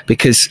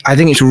 because I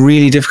think it's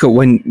really difficult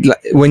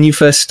when you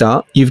first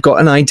start. You've got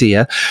an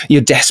idea,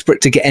 you're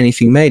desperate to get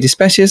anything made,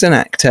 especially as an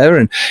actor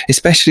and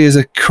especially as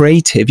a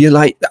creative. You're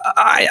like,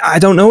 I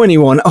don't know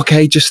anyone.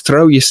 Okay, just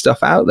throw your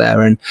stuff out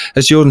there. And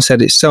as Jordan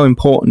said, it's so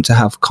important to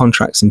have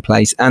contracts in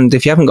place, and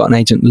if you haven't got an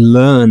agent,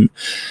 learn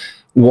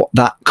what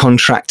that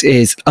contract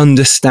is,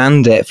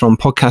 understand it from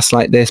podcasts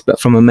like this, but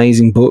from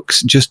amazing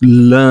books. Just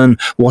learn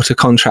what a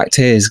contract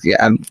is.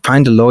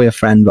 Find a lawyer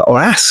friend, or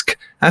ask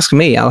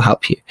me, I'll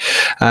help you.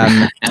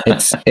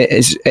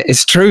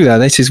 It's true though.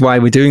 This is why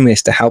we're doing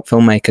this, to help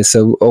filmmakers.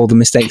 So all the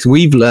mistakes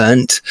we've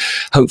learned,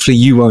 hopefully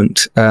you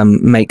won't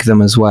make them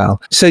as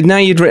well. So now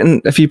you'd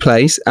written a few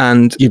plays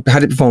and you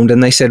had it performed,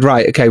 and they said,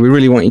 right, okay, we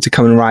really want you to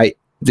come and write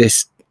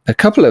this, a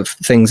couple of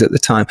things at the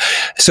time.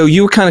 So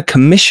you were kind of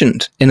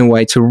commissioned in a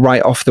way to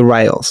write Off the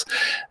Rails.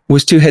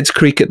 Was Two Heads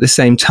Creek at the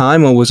same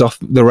time, or was Off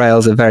the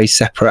Rails a very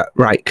separate,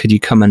 right, could you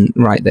come and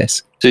write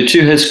this? So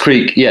Two Heads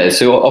Creek, yeah,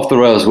 so Off the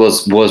Rails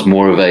was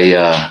more of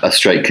a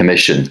straight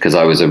commission, because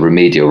I was a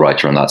remedial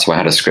writer on that, so I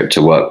had a script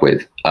to work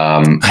with.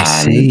 I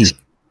see.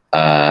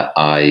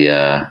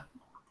 I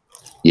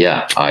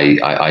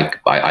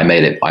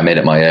made it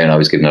my own. I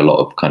was given a lot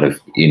of kind of,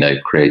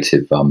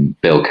 creative.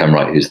 Bill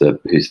Kenwright, who's the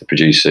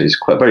producer, he's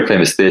quite a very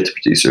famous theatre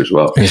producer as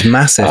well. He's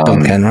massive, Bill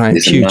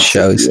Kenwright, huge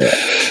shows. Yeah.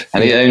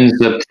 And he owns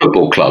the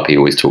football club he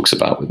always talks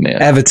about with me.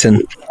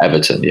 Everton,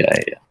 yeah.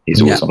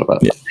 He's always on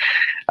about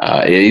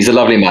that. He's a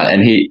lovely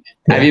man. And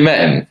have you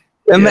met him?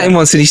 I met him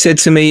once, and he said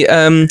to me,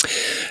 are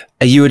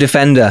you a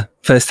defender?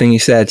 First thing he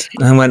said.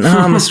 And I went,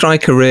 I'm a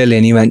striker, really.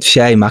 And he went,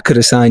 shame, I could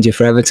have signed you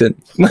for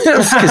Everton.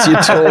 Because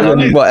you're tall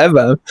and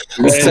whatever.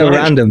 It's so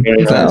random. I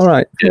was like, all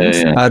right.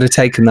 Yeah. I'd have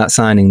taken that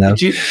signing, though.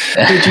 Did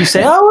you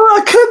say,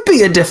 I could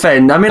be a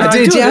defender? I mean, I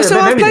did, yeah. So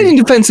I've played in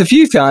defence a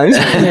few times.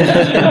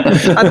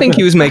 I think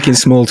he was making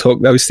small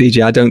talk, though,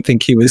 CJ. I don't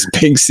think he was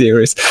being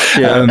serious.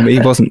 Yeah. He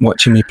wasn't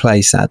watching me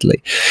play,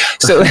 sadly.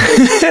 So,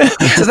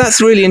 so that's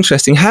really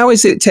interesting. How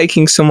is it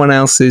taking someone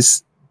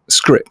else's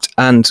script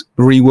and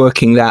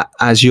reworking that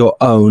as your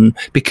own?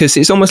 Because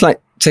it's almost like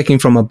taking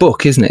from a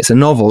book, isn't it? It's a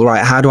novel,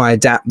 right? How do I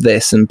adapt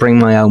this and bring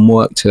my own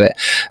work to it?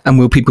 And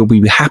will people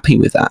be happy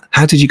with that?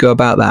 How did you go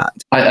about that?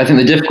 I think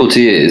the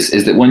difficulty is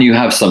that when you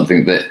have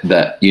something that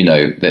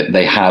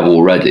they have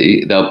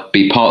already, there'll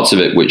be parts of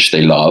it which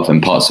they love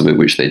and parts of it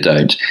which they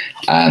don't.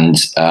 And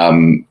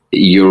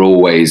you're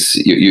always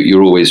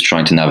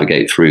trying to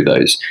navigate through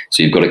those.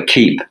 So you've got to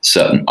keep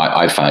certain,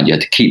 I found you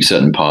had to keep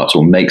certain parts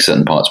or make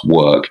certain parts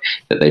work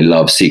that they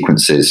love,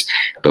 sequences,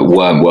 but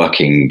weren't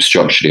working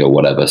structurally or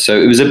whatever. So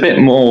it was a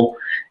bit more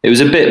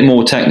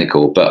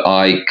technical, but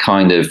I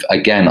kind of,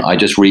 again, I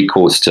just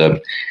recourse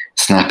to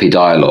snappy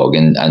dialogue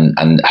and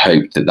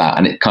hope that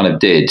and it kind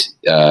of did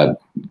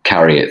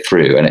carry it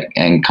through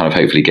and kind of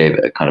hopefully gave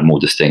it a kind of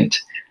more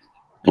distinct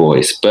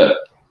voice. But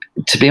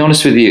to be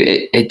honest with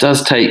you, it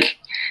does take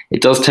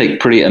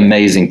pretty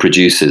amazing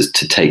producers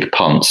to take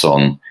punts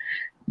on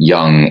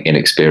young,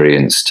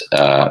 inexperienced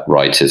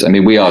writers. I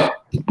mean, we are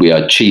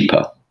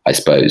cheaper, I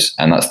suppose,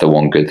 and that's the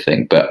one good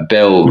thing. But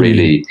Bill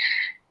really,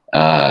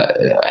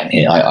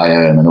 I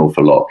owe him an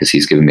awful lot because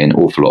he's given me an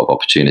awful lot of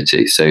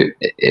opportunity. So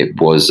it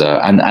was,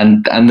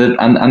 and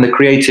the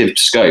creative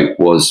scope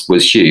was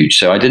huge.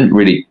 So I didn't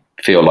really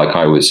feel like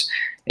I was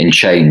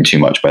enchained too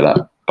much by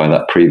that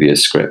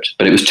previous script,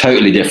 but it was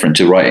totally different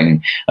to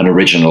writing an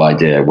original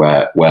idea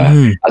where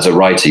as a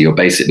writer you're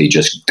basically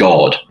just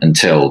God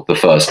until the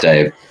first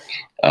day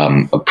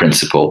of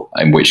principal,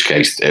 in which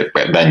case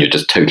then you're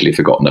just totally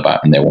forgotten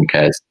about and no one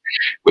cares,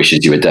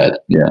 wishes you were dead.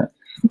 Yeah,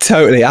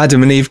 totally.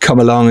 Adam and Eve come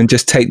along and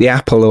just take the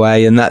apple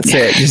away and that's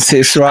it.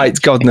 It's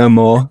right, God no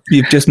more,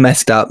 you've just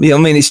messed up. I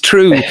mean, it's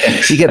true.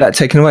 You get that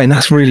taken away, and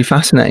that's really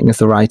fascinating as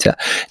the writer.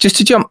 Just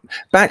to jump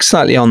back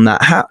slightly on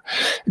that,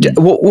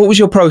 what was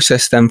your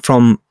process then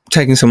from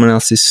taking someone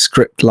else's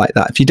script like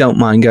that, if you don't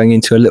mind going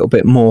into a little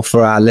bit more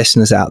for our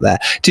listeners out there?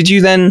 Did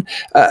you then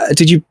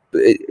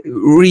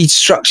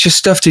restructure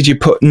stuff? Did you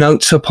put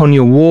notes up on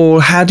your wall?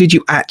 How did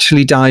you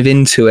actually dive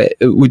into it?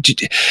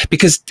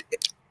 Because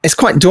it's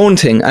quite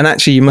daunting, and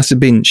actually you must have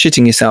been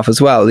shitting yourself as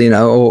well,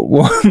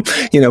 or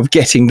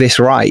getting this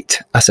right,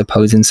 I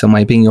suppose, in some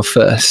way, being your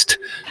first.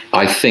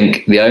 I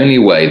think the only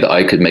way that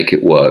I could make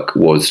it work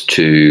was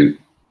to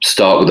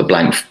start with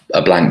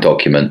a blank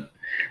document.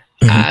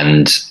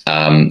 Mm-hmm.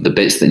 And the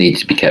bits that needed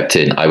to be kept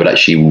in, I would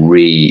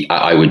actually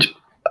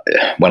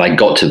when I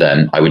got to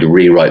them, I would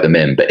rewrite them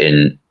in, but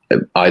in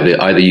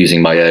either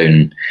using my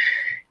own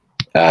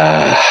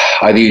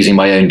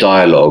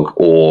dialogue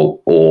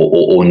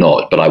or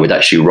not, but I would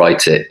actually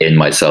write it in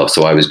myself.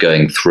 So I was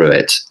going through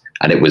it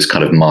and it was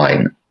kind of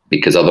mine,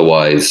 because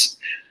otherwise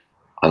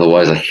I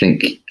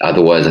think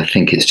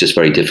it's just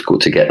very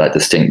difficult to get that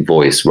distinct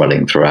voice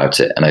running throughout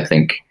it. And I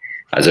think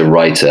as a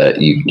writer,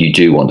 you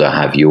do want to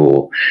have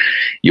your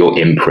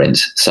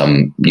imprint.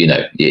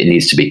 It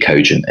needs to be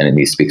cogent and it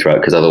needs to be throughout,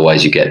 because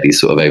otherwise you get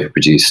these sort of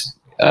overproduced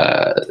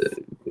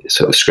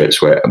sort of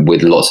scripts where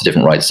with lots of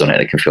different writers on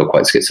it, it can feel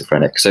quite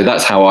schizophrenic. So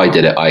that's how I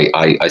did it.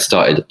 I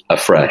started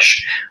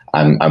afresh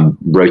and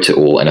wrote it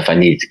all. And if I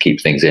needed to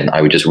keep things in,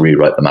 I would just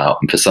rewrite them out.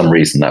 And for some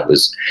reason, that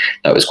was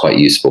quite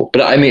useful.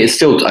 But I mean, it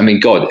still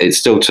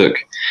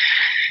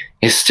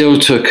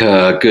took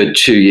a good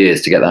 2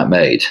 years to get that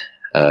made.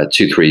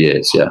 2-3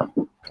 years, yeah.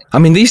 I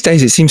mean, these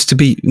days it seems to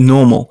be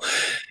normal.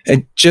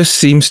 It just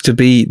seems to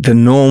be the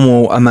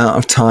normal amount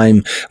of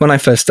time. When I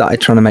first started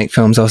trying to make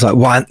films, I was like,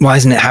 why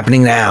isn't it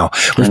happening now?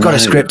 We've got a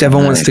script,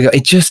 everyone wants to go.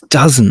 It just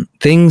doesn't.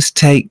 Things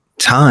take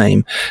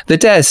time. The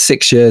Dare's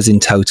 6 years in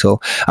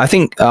total. I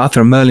think Arthur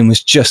and Merlin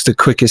was just the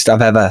quickest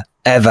I've ever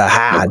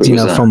had.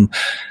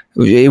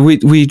 We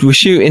were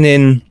shooting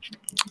in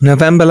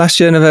November last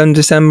year, November,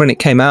 December, and it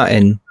came out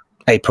in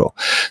April.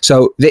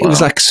 So it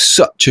was like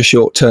such a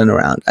short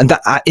turnaround, and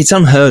that it's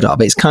unheard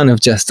of. It's kind of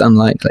just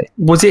unlikely.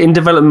 Was it in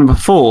development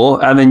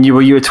before, and then you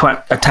were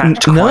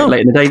attached quite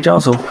late in the day,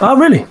 Giles? Oh,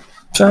 really?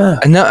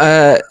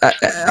 No,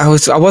 I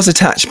was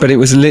attached, but it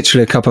was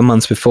literally a couple of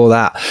months before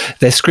that.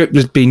 Their script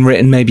had been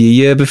written maybe a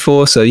year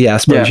before, so yeah, I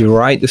suppose you're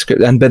right. The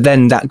script, but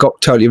then that got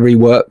totally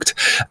reworked,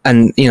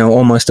 and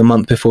almost a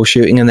month before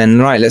shooting, and then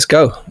let's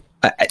go.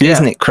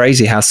 Isn't it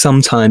crazy how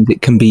sometimes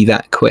it can be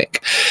that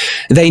quick?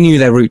 They knew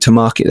their route to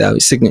market, though.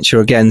 It's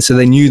signature again. So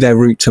they knew their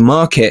route to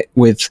market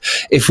with,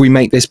 if we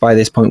make this by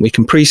this point, we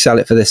can pre-sell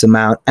it for this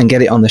amount and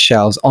get it on the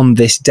shelves on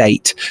this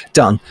date.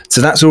 Done.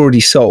 So that's already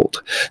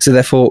sold. So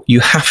therefore,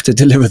 you have to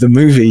deliver the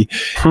movie,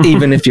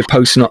 even if your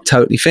post's not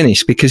totally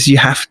finished, because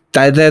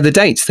they're the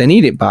dates they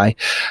need it by.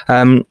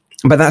 But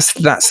that's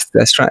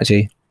their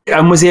strategy.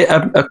 And was it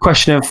a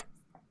question of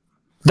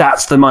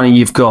that's the money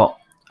you've got?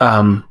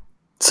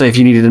 So if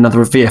you needed another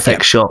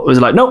VFX shot, it was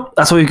like, nope,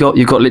 that's all you've got.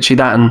 You've got literally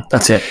that and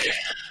that's it.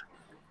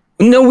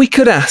 No, we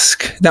could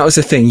ask. That was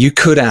the thing. You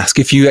could ask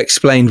if you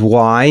explained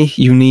why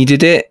you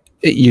needed it.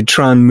 You'd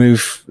try and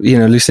move,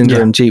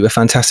 Lucinda and Jeet were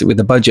fantastic with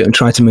the budget and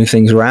try to move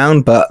things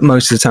around. But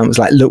most of the time it was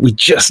like, look, we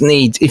just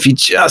need, if you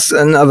just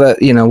another,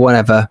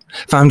 whatever,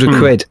 500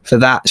 quid for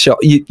that shot,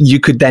 you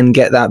could then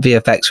get that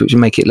VFX, which would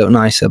make it look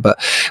nicer. But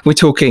we're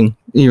talking,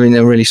 in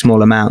a really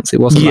small amounts. It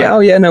wasn't like, oh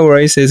yeah, no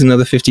worries, here's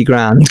another 50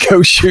 grand,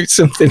 go shoot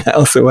something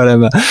else or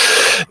whatever.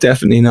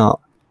 Definitely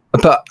not.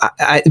 But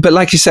but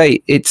like you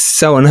say, it's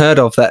so unheard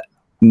of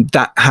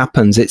that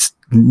happens.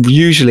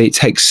 Usually it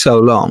takes so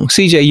long.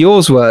 CJ,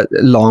 yours were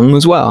long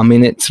as well. I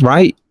mean, it's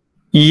right.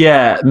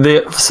 Yeah.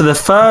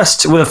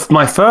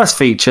 My first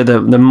feature,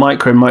 the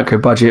micro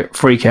budget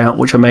Freak Out,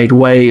 which I made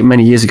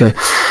many years ago,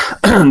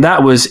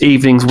 that was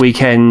evenings,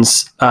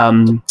 weekends,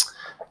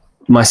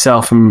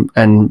 myself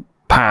and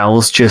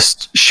pals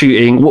just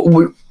shooting.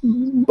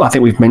 I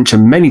think we've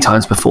mentioned many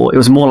times before. It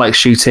was more like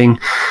shooting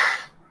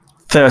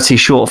 30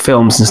 short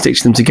films and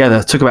stitching them together.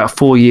 It took about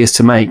 4 years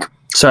to make.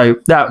 So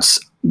that's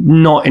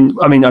not I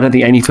don't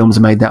think any films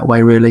are made that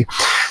way, really.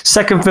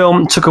 Second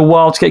film took a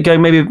while to get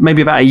going,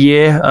 maybe about a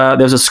year.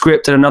 There was a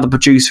script and another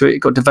producer. It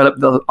got developed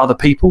with other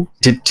people.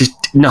 Just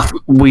nothing.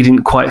 We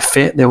didn't quite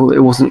fit. It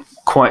wasn't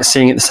quite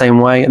seeing it the same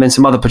way. And then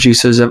some other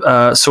producers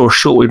saw a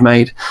short we'd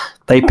made.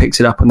 They picked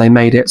it up and they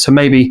made it. So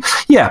probably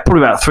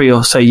about 3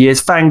 or so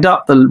years. Fanged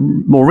Up, the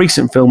more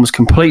recent film, was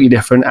completely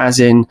different. As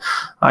in,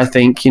 I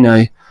think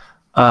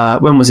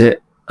when was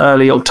it?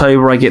 Early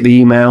October. I get the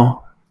email.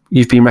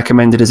 You've been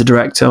recommended as a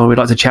director, or we'd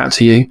like to chat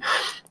to you.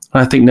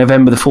 And I think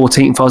November the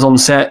 14th, I was on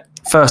set,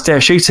 first day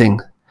of shooting.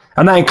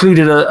 And that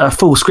included a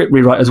full script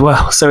rewrite as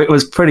well. So it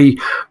was pretty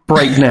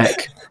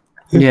breakneck.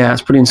 Yeah,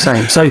 it's pretty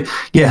insane. So,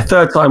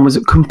 third time was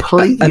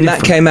completely And different.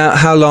 that came out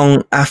how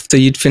long after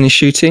you'd finished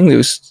shooting? It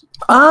was...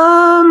 2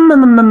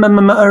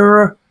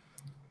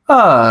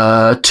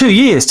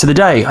 years to the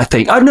day, I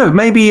think. No,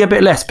 maybe a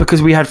bit less,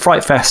 because we had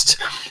Fright Fest.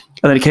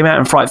 And then it came out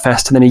in Fright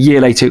Fest, and then a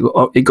year later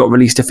it got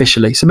released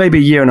officially. So maybe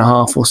a year and a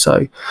half or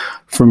so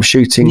from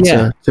shooting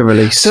to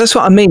release. So that's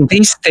what I mean.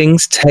 These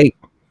things take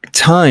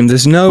time.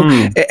 There's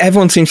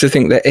everyone seems to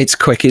think that it's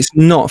quick. It's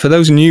not. For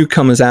those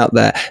newcomers out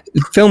there,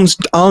 films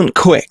aren't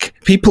quick.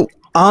 People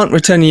aren't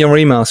returning your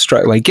emails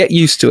straight away. Get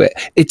used to it.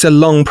 It's a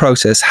long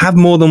process. Have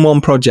more than one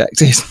project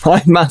is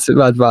my massive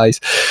advice.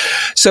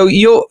 So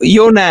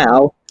you're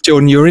now...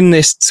 Jordan, you're in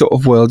this sort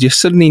of world. You're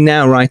suddenly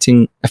now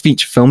writing a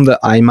feature film that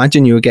I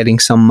imagine you were getting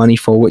some money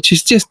for, which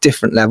is just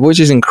different level,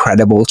 which is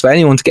incredible. For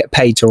anyone to get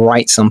paid to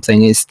write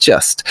something is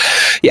just,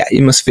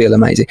 you must feel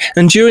amazing.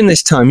 And during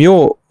this time,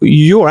 you're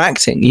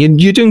acting.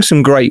 You're doing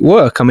some great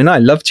work. I mean, I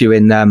loved you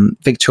in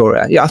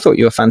Victoria. Yeah, I thought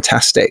you were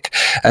fantastic.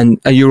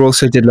 And you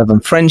also did Love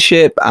and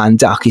Friendship and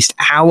Darkest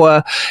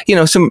Hour.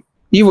 You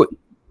were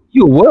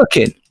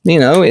working.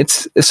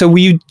 So were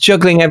you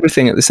juggling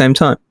everything at the same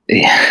time?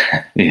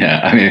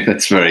 Yeah. I mean,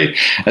 that's very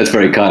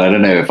kind. I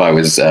don't know if I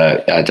was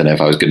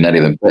good in any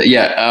of them, but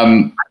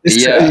Again,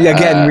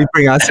 we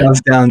bring ourselves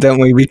down, don't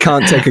we? We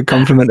can't take a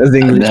compliment as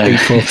English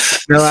people.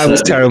 No, I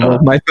was terrible.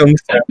 My film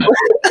was terrible.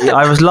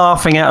 I was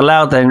laughing out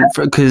loud then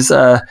because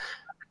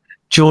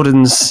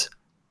Jordan's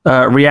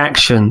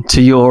reaction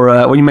to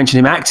your when you mentioned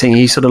him acting,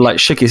 he sort of like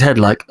shook his head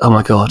like, "Oh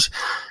my god."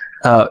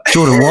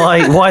 Jordan,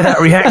 why that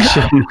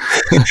reaction?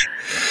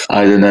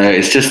 I don't know.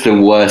 It's just the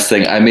worst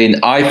thing. I mean,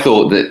 I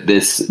thought that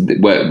the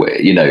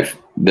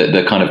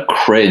kind of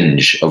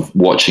cringe of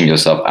watching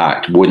yourself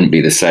act wouldn't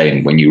be the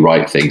same when you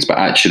write things, but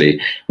actually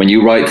when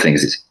you write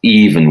things, it's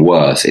even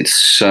worse. It's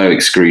so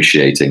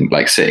excruciating,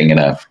 like sitting in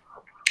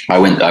I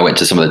went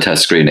to some of the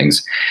test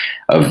screenings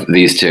of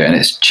these two, and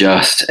it's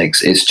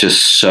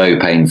just so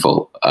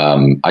painful.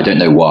 I don't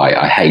know why.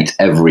 I hate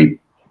every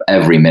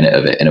minute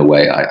of it in a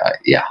way.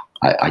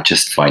 I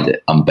just find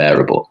it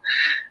unbearable.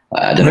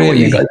 I don't know what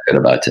you guys feel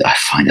about it. I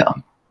find it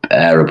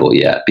unbearable,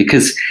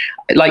 because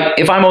like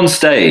if I'm on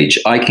stage,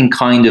 I can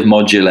kind of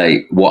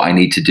modulate what I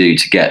need to do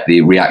to get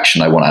the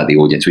reaction I want out of the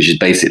audience, which is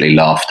basically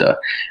laughter.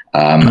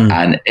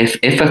 And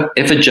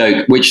if a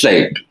joke, which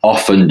they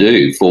often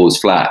do, falls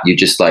flat, you're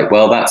just like,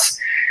 well, that's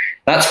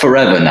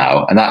forever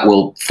now, and that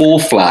will fall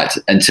flat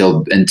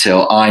until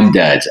I'm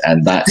dead,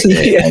 and that's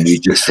it. Yes. And you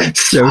just think,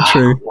 so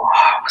true.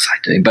 What was I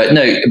doing? But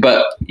no,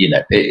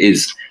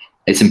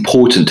 it's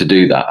important to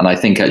do that, and I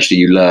think actually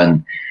you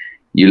learn.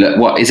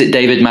 What is it?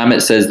 David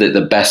Mamet says that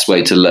the best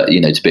way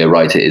to be a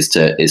writer is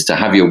to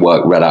have your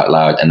work read out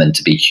loud and then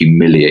to be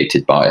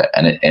humiliated by it,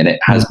 and it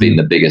has been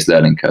the biggest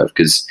learning curve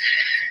because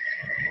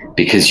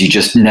you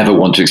just never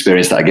want to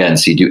experience that again.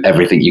 So you do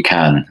everything you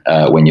can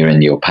when you're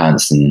in your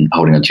pants and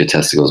holding onto your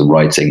testicles and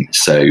writing,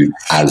 so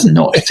as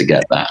not to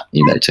get that,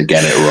 to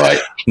get it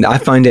right. I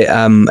find it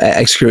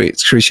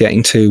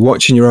excruciating too.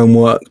 Watching your own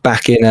work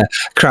back in a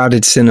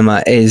crowded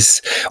cinema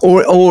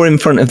or in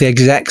front of the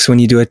execs when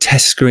you do a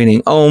test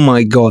screening. Oh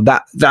my God,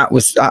 that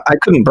was, I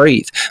couldn't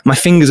breathe. My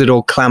fingers had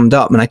all clammed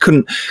up and I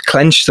couldn't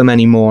clench them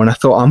anymore. And I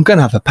thought, I'm going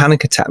to have a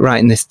panic attack right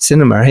in this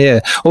cinema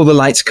here. All the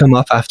lights come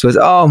up afterwards.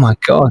 Oh my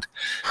God.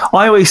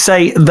 I always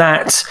say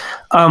that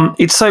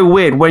it's so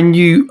weird when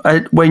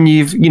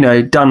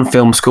you've done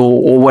film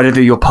school or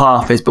whatever your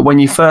path is, but when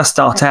you first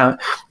start out,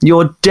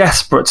 you're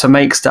desperate to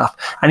make stuff,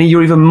 and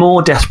you're even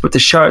more desperate to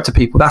show it to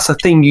people. That's the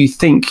thing you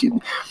think.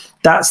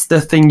 That's the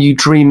thing you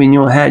dream in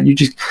your head.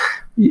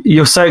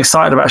 You're so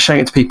excited about showing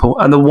it to people.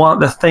 And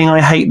the thing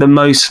I hate the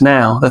most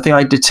now, the thing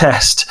I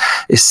detest,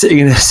 is sitting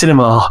in a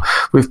cinema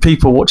with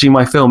people watching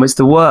my film. It's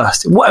the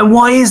worst. And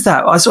why is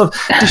that? I sort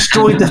of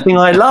destroyed the thing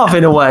I love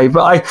in a way,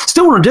 but I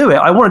still want to do it.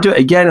 I want to do it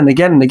again and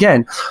again and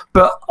again.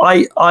 But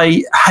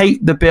I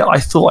hate the bit I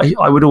thought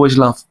I would always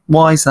love.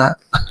 Why is that?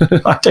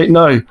 I don't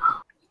know.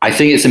 I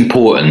think it's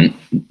important.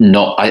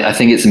 I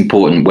think it's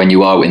important when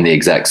you are in the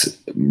execs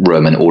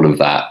room and all of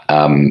that,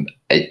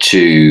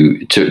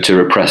 to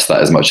repress that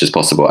as much as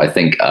possible. I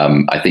think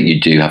you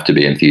do have to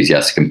be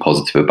enthusiastic and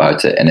positive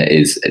about it, and it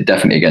is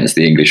definitely against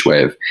the English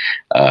way of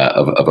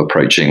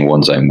approaching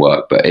one's own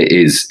work. But it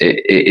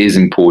is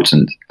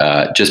important,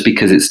 just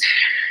because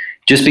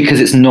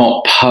it's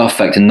not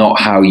perfect and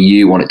not how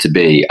you want it to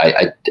be.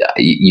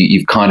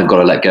 You've kind of got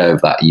to let go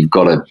of that. You've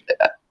got to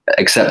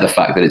accept the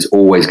fact that it's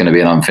always going to be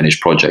an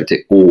unfinished project.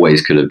 It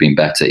always could have been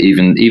better.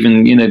 Even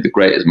the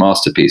greatest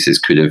masterpieces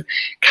could have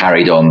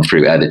carried on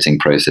through editing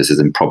processes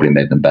and probably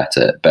made them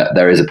better. But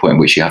there is a point in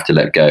which you have to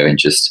let go and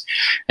just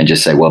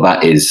say, well,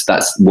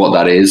 that's what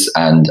that is.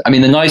 And I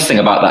mean, the nice thing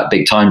about that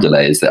big time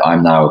delay is that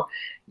I'm now,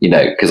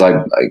 because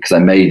I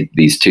made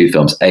these two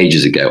films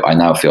ages ago, I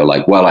now feel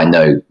like, well, I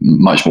know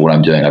much more what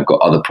I'm doing. I've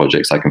got other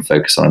projects I can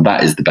focus on, and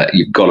that is the best.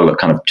 You've got to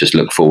kind of just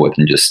look forward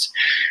and just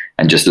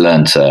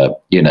learn to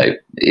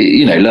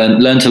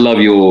learn to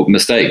love your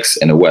mistakes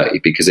in a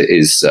way, because it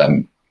is.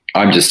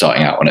 I'm just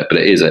starting out on it, but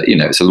it is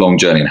it's a long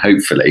journey, and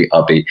hopefully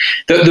I'll be.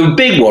 The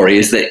big worry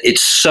is that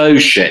it's so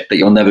shit that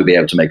you'll never be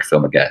able to make a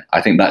film again.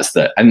 I think that's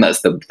the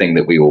thing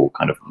that we all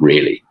kind of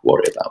really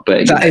worry about.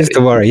 But that is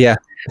the worry, yeah.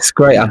 It's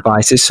great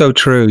advice. It's so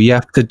true. You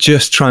have to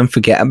just try and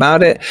forget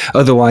about it.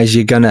 Otherwise,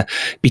 you're going to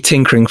be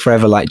tinkering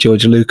forever like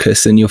George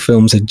Lucas, and your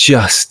films are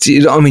just,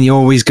 you're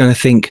always going to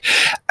think,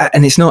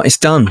 and it's not, it's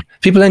done.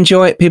 People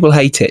enjoy it. People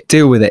hate it.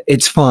 Deal with it.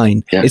 It's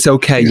fine. Yeah, it's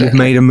okay. Exactly. You've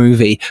made a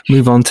movie.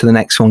 Move on to the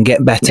next one.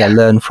 Get better.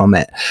 Learn from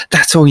it.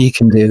 That's all you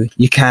can do.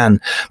 You can.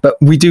 But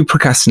we do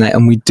procrastinate,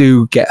 and we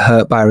do get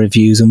hurt by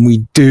reviews, and we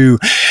do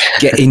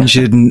get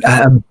injured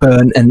and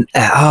burnt. And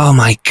oh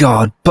my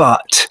God.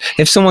 But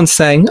if someone's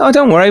saying, oh,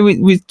 don't worry,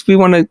 we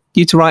want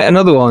you to write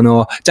another one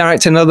or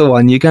direct another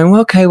one, you're going,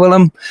 well, okay, well,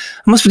 I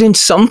must be doing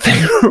something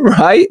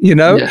right,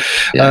 Yeah.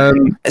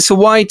 So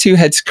why Two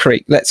Heads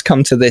Creek? Let's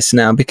come to this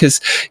now,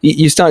 because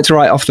you started to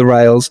write off the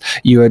rails.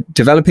 You were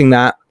developing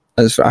that,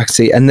 as I can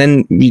see, and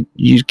then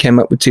you came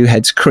up with Two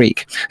Heads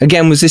Creek.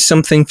 Again, was this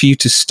something for you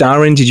to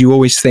star in? Did you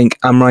always think,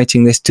 I'm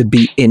writing this to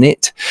be in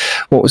it?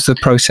 What was the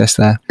process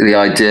there? The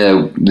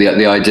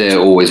idea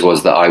always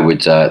was that I would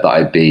that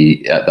I'd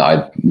be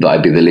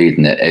the lead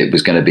in it. It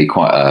was going to be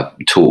quite a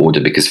tall order,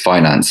 because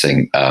film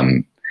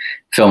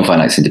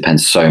financing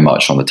depends so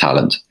much on the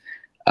talent.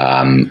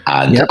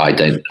 Yep.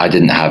 I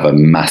didn't have a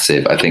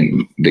massive. I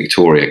think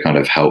Victoria kind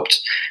of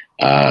helped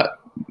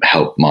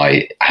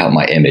my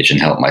image and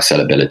help my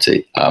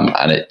sellability,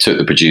 and it took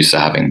the producer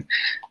having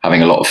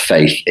a lot of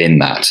faith in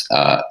that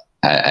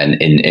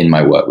and in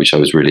my work, which I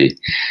was really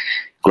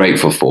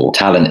grateful for.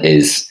 Talent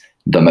is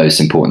the most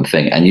important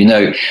thing. And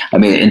I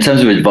mean, in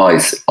terms of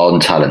advice on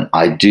talent,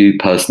 I do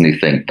personally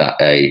think that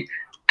a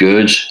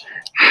good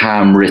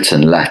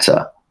handwritten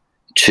letter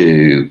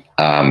to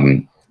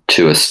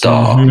a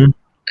star,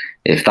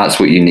 if that's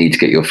what you need to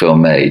get your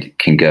film made,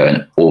 can go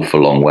an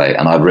awful long way.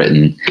 And I've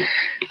written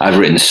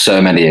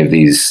so many of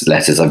these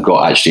letters. I've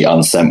got actually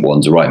unsent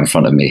ones right in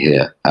front of me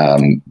here,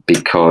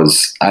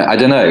 because I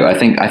don't know. I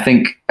think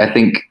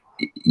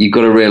you've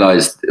got to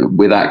realize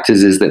with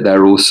actors is that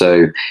they're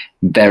also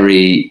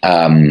very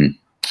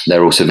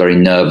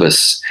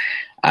nervous,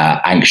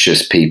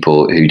 anxious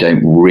people who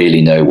don't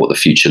really know what the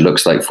future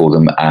looks like for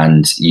them,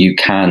 and you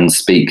can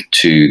speak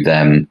to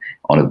them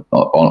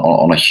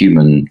on a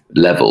human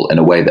level in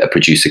a way that a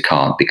producer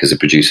can't, because a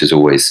producer is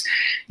always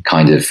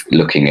kind of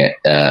looking at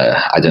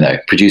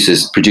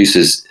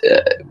producers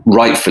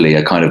rightfully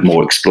are kind of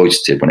more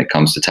exploitative when it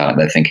comes to talent.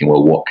 They're thinking,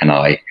 well,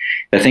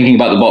 they're thinking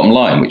about the bottom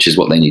line, which is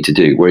what they need to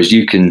do, whereas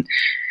you can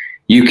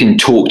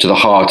talk to the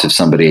heart of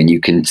somebody and you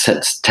can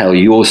tell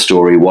your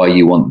story, why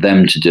you want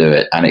them to do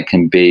it, and it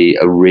can be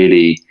a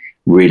really,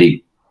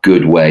 really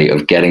good way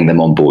of getting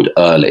them on board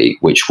early,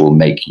 which will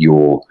make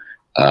your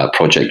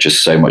project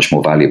just so much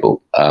more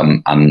valuable.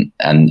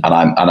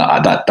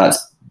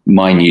 That's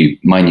my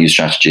new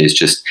strategy, is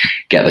just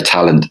get the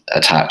talent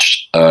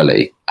attached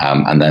early,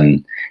 and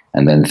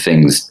then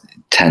things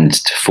tend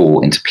to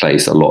fall into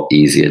place a lot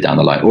easier down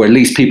the line, or at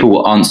least people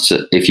will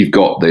answer. If you've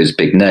got those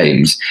big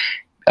names,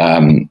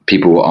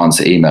 people will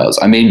answer emails.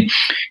 I mean,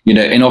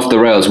 in Off the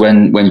Rails,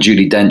 when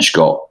Judi Dench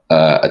got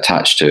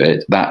attached to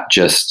it, that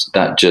just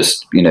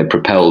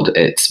propelled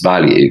its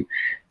value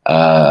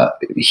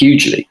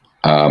hugely.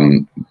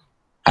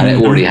 And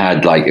it already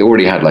had like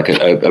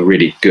a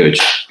really good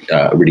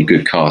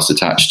cast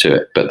attached to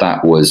it, but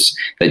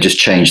they just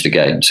changed the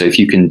game. So if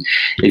you can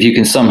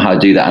somehow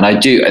do that, and I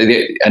do,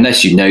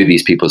 unless you know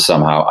these people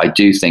somehow, I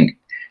do think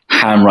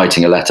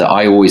handwriting a letter,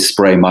 I always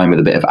spray mine with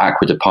a bit of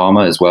Aqua de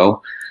Parma as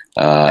well.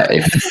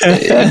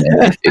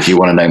 If you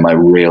want to know my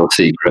real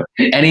secret,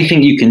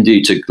 anything you can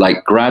do to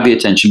like grab the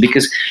attention,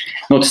 because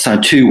not to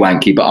sound too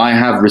wanky, but I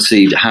have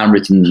received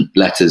handwritten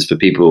letters from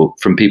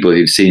people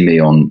who've seen me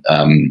on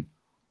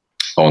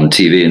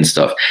TV and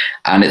stuff,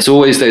 and it's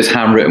always those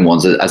handwritten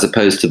ones as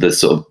opposed to the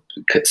sort of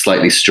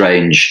slightly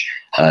strange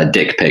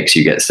dick pics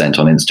you get sent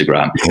on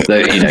Instagram. So,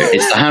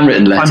 it's the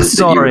handwritten letters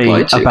that you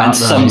reply to, and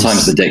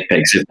sometimes the dick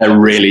pics if they're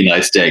really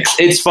nice dicks.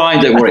 It's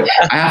fine, don't worry.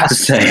 I have to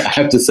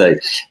say,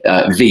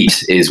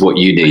 Veet is what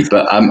you need.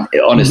 But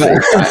honestly,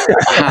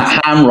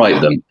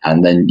 handwrite them,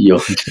 and then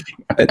you'll.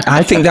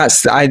 I think I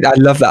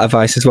love that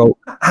advice as well.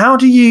 How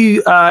do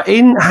you,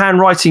 in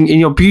handwriting, in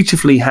your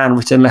beautifully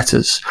handwritten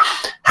letters,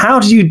 how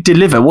do you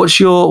deliver? What's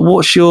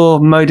your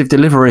mode of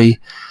delivery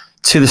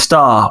to the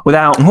star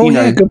without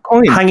good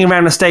point, hanging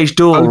around a stage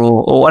door,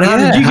 or and how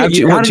did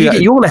you get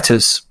your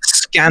letters?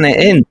 Scan it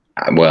in.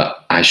 Well,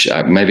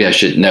 maybe I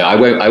should. No, I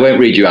won't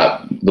read you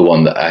out the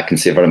one that I can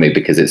see in front of me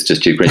because it's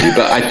just too cringy.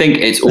 But I think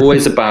it's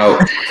always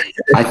about.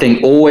 I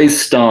think always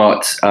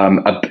start.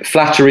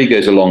 Flattery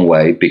goes a long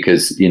way,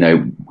 because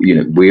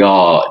we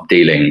are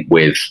dealing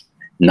with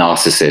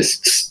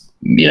narcissists.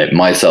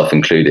 Myself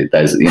included.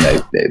 There's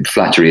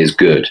flattery is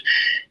good.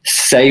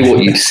 Say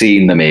what you've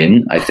seen them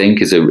in, I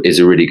think is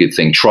a really good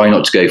thing. Try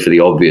not to go for the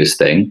obvious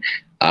thing.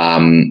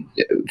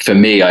 For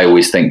me, I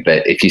always think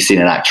that if you've seen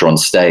an actor on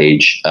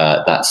stage,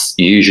 that's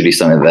usually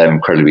something that they're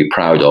incredibly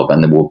proud of,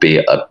 and there will be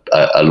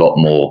a lot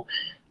more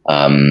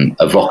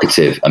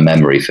evocative a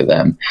memory for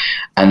them.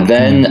 And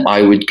then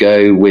I would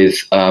go with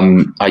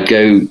I'd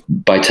go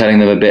by telling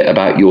them a bit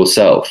about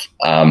yourself,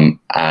 and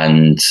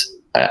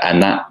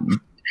that.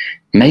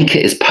 Make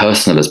it as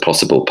personal as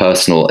possible.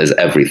 Personal is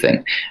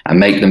everything, and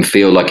make them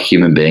feel like a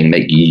human being.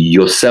 Make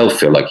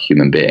yourself feel like a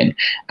human being,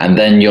 and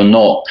then you're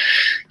not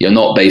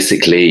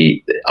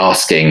basically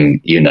asking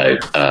a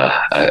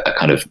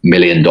kind of $1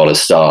 million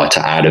star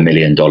to add $1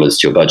 million to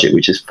your budget,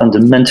 which is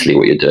fundamentally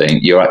what you're doing.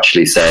 You're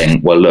actually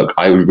saying, well, look,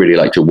 I would really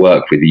like to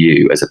work with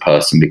you as a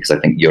person because I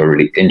think you're a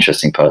really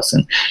interesting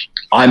person.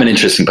 I'm an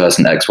interesting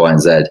person, X, Y, and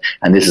Z,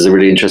 and this is a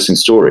really interesting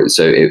story.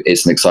 So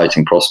it's an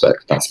exciting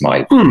prospect. That's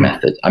my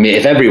method. I mean,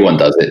 if everyone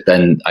does it,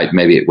 then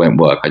maybe it won't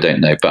work. I don't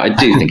know, but I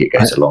do think it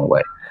goes a long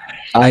way.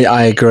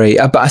 I agree.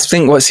 But I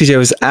think what CJ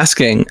was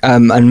asking,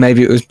 and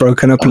maybe it was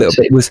broken up a little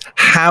bit, was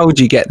how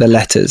do you get the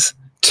letters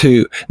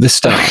to the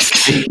stars?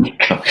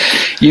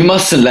 You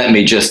mustn't let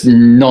me just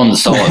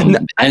nonce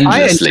on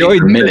endlessly for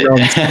a minute.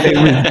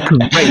 It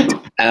was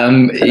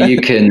great.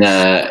 You can.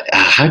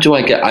 How do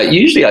I get?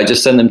 Usually, I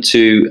just send them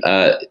to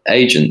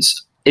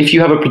agents. If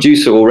you have a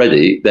producer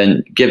already,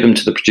 then give them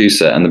to the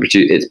producer, and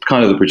it's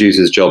kind of the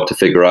producer's job to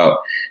figure out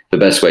the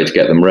best way to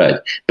get them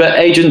read. But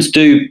agents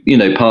do,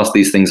 pass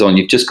these things on.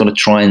 You've just got to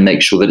try and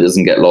make sure that it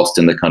doesn't get lost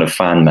in the kind of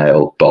fan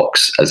mail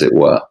box, as it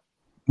were.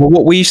 Well,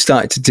 what we've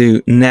started to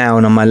do now,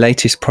 and on my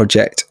latest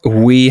project,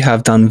 we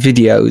have done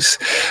videos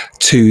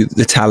to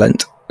the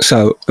talent.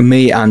 So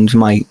me and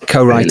my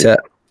co-writer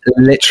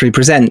literally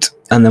present,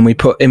 and then we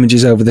put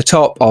images over the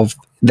top of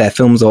their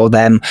films or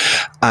them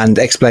and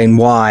explain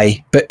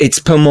why, but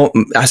it's more,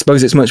 I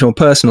suppose it's much more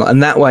personal,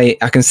 and that way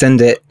I can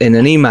send it in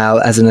an email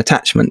as an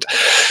attachment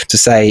to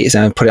say,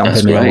 put it on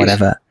Vimeo or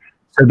whatever.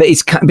 So that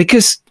it's,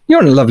 because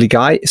you're a lovely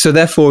guy, so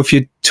therefore if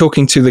you're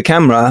talking to the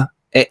camera,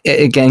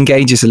 it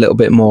engages a little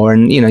bit more,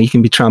 and you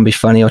can be trying to be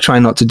funny or try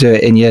not to do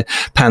it in your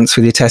pants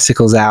with your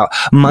testicles out.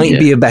 Might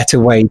be a better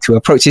way to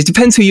approach it. It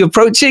depends who you're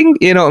approaching,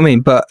 you know what I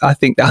mean? But I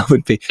think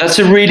that's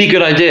a really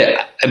good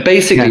idea.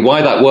 Basically,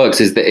 why that works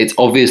is that it's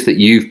obvious that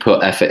you've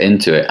put effort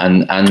into it,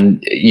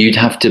 and you'd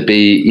have to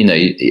be,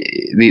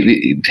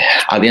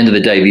 at the end of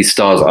the day, these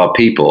stars are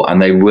people,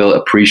 and they will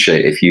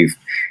appreciate if you've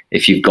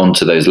gone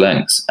to those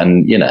lengths.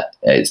 And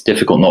it's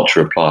difficult not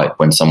to reply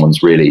when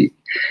someone's really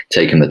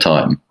taken the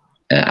time.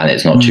 And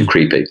it's not too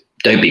creepy.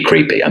 Don't be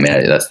creepy. I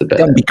mean, that's the best.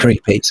 Don't be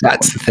creepy.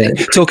 That's the thing.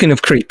 Talking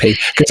of creepy,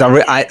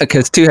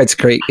 because Two Heads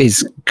Creep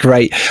is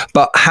great.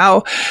 But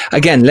how?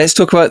 Again, let's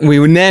talk about. We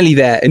were nearly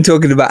there in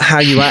talking about how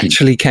you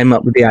actually came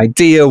up with the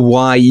idea.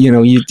 Why you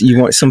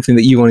want something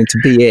that you wanted to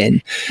be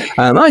in.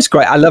 It's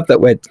great. I love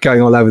that we're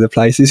going all over the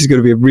place. This is going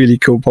to be a really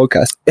cool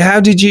podcast. How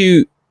did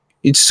you?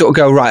 You'd sort of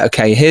go, right,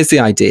 okay, here's the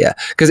idea.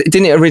 Because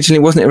wasn't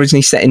it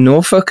originally set in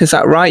Norfolk? Is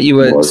that right? You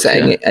were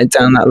setting it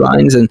down that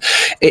lines, and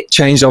it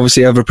changed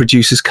obviously over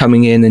producers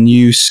coming in and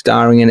you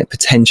starring in it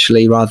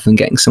potentially rather than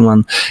getting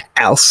someone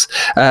else.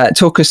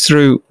 Talk us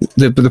through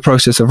the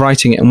process of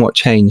writing it and what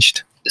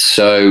changed.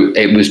 So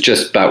it was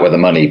just about where the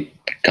money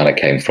kind of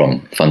came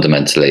from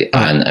fundamentally,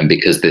 and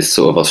because this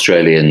sort of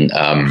Australian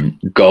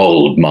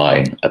gold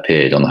mine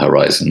appeared on the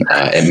horizon,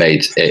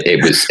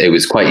 it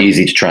was quite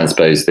easy to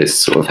transpose this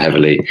sort of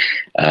heavily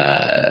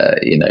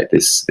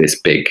this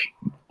big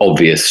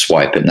obvious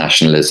swipe at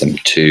nationalism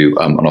to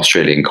an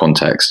Australian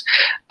context.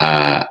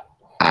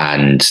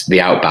 And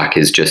the outback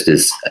is just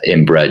as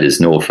inbred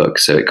as Norfolk,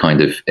 so it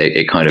kind of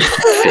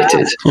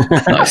fitted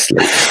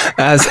nicely.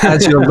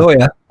 As your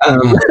lawyer.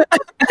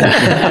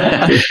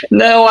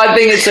 No, I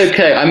think it's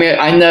okay. I mean,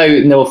 I know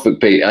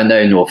Norfolk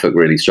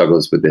really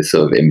struggles with this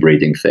sort of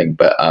inbreeding thing,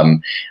 but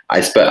I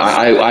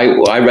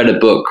read a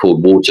book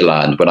called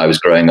Waterland when I was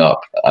growing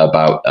up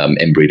about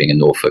inbreeding in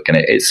Norfolk, and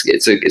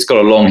it's got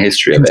a long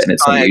history of it, and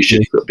it's something you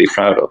should be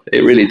proud of.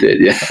 It really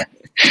did, yeah.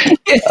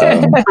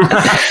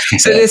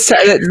 So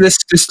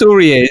the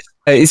story is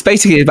it's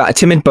basically about a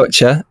timid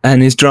butcher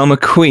and his drama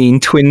queen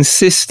twin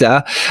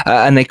sister,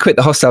 and they quit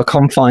the hostile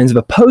confines of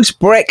a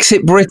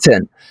post-Brexit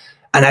Britain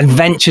and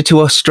adventure to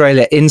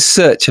Australia in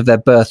search of their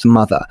birth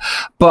mother.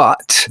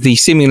 But the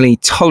seemingly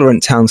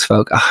tolerant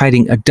townsfolk are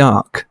hiding a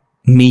dark,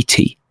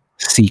 meaty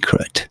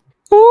secret.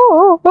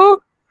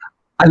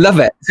 I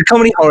love it. It's a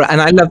comedy horror, and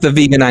I love the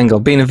vegan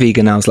angle. Being a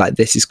vegan, I was like,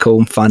 this is cool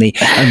and funny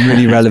and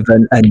really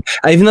relevant. And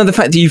even though the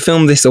fact that you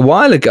filmed this a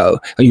while ago,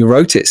 or you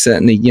wrote it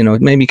certainly,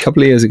 maybe a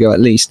couple of years ago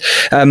at least,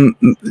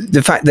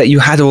 the fact that you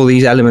had all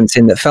these elements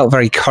in that felt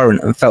very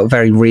current and felt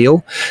very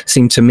real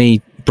seemed to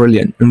me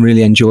brilliant and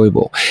really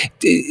enjoyable.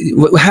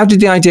 How did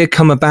the idea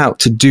come about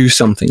to do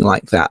something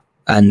like that?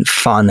 And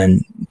fun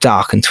and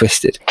dark and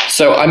twisted.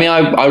 So, I mean,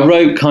 I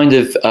wrote kind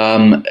of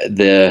a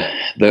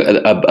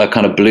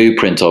kind of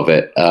blueprint of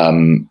it,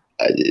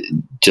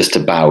 just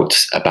about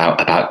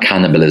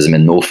cannibalism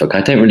in Norfolk.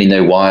 I don't really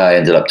know why I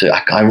ended up doing.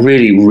 I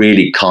really,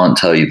 really can't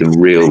tell you the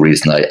real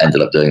reason I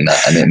ended up doing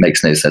that. I mean, it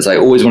makes no sense. I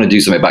always want to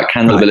do something about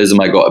cannibalism.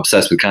 Right. I got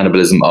obsessed with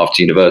cannibalism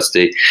after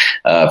university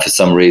for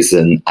some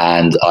reason,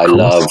 and I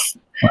love.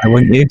 Why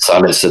wouldn't you?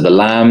 Silence of the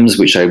Lambs,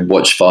 which I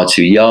watched far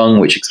too young,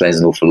 which explains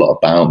an awful lot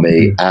about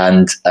me.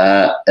 And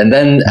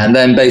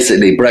then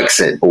basically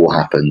Brexit all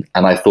happened,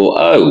 and I thought,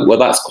 oh, well,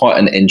 that's quite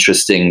an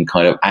interesting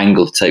kind of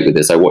angle to take with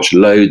this. I watched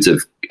loads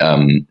of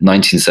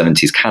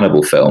 1970s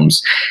cannibal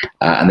films,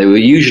 and they were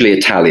usually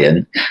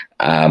Italian.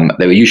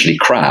 They were usually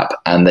crap,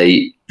 and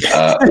they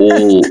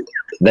all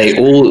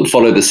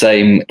follow the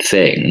same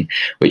thing,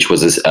 which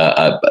was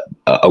a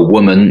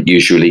woman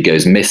usually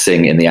goes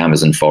missing in the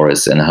Amazon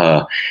forest, and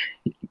her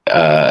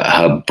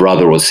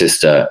brother or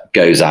sister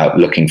goes out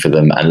looking for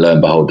them, and lo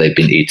and behold, they've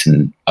been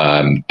eaten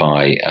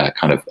by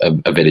kind of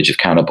a village of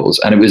cannibals.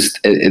 And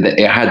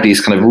it had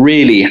these kind of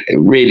really,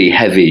 really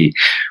heavy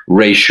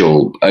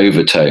racial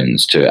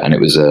overtones to it, and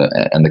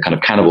and the kind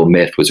of cannibal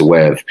myth was a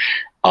way of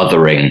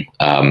othering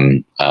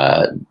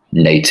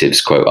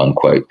natives, quote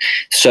unquote.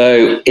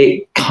 So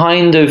it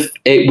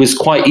was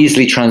quite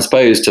easily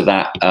transposed to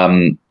that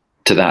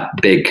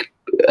big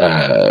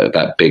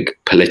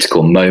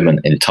political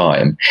moment in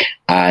time,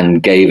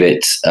 and gave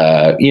it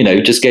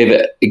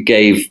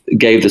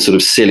gave the sort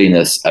of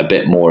silliness a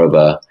bit more of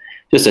a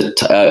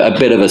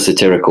bit of a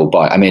satirical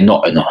bite. I mean,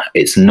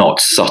 it's not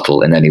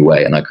subtle in any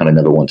way, and I kind of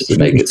never wanted to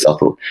make it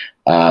subtle.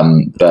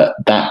 But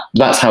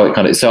that's how it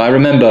kind of. So I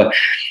remember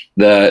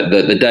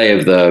the day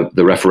of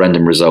the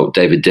referendum result,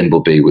 David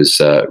Dimbleby was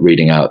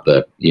reading out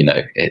the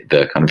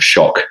kind of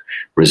shock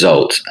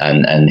result.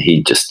 And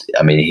he'd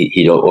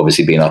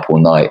obviously been up all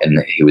night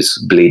and he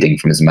was bleeding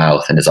from his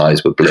mouth and his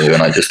eyes were blue.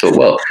 And I just thought,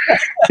 well,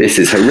 this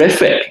is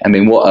horrific. I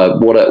mean, what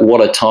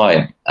a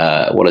time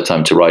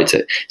to write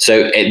it.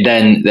 So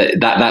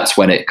that's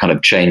when it kind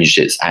of changed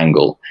its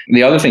angle.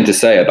 The other thing to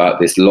say about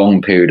this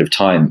long period of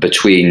time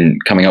between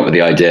coming up with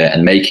the idea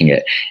and making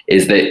it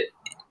is that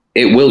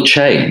it will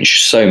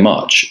change so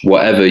much,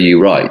 whatever you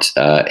write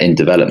in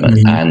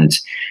development, and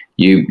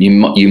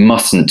you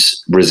mustn't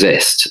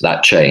resist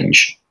that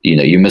change.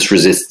 You must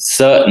resist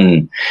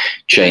certain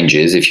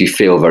changes if you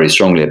feel very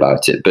strongly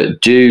about it,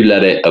 but do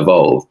let it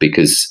evolve,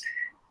 because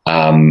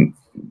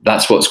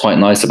that's what's quite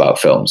nice about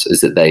films, is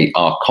that they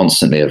are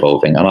constantly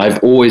evolving. And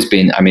I've always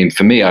been,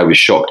 for me, I was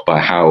shocked by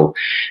how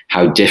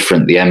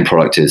different the end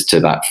product is to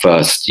that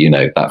first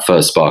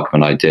spark of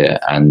an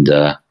idea.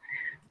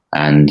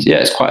 And yeah,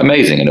 it's quite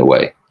amazing in a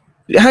way.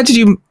 How did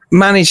you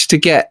manage to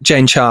get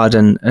Jane Chard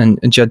and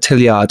Judd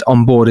Tilliard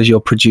on board as your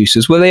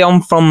producers? Were they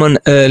on from an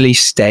early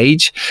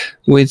stage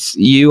with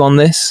you on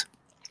this?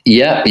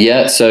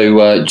 Yeah.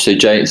 So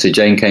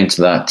Jane came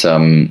to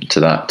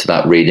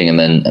that reading, and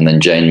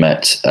then Jane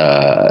met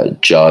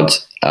Judd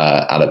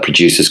at a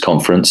producers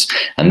conference,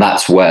 and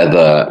that's where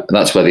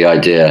the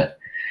idea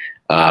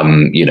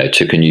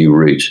took a new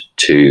route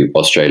to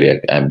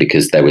Australia,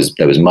 because there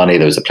was money,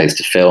 there was a place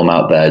to film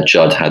out there.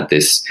 Judd had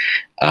this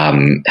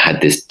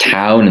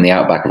town in the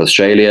outback of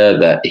Australia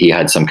that he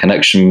had some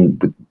connection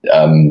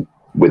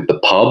with the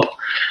pub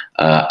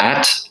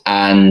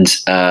and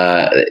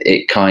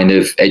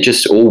it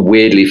just all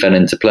weirdly fell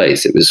into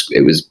place. It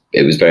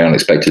was very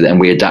unexpected, and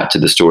we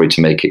adapted the story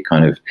to make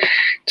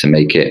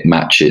it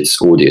match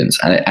its audience,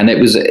 and it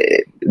was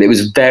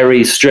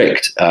very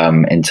strict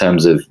in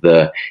terms of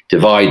the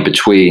divide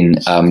between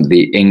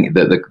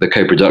the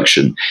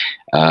co-production,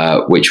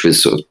 which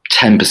was sort of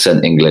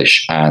 10%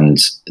 English and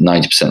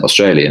 90%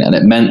 Australian, and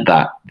it meant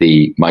that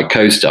my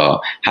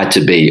co-star had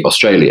to be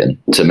Australian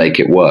to make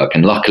it work.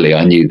 And luckily,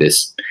 I knew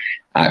this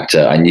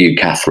actor. I knew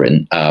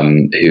Catherine,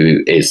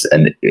 who is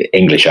an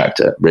English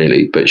actor,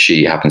 really, but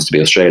she happens to be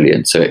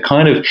Australian. So it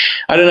kind of,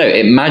 I don't know,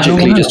 it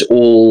magically just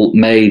all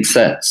made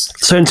sense.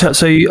 So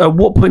at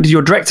what point did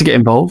your director get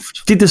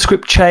involved? Did the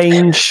script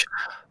change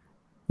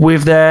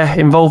with their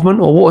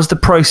involvement, or what was the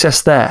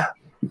process there?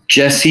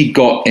 Jesse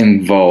got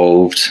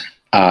involved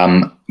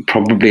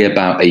probably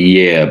about a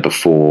year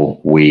before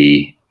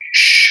we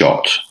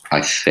shot,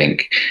 I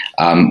think.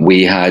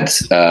 We had...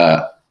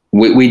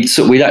 We'd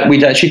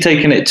actually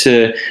taken it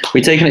to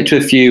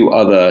a few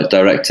other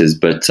directors,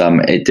 but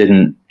it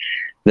didn't.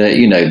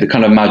 The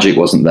kind of magic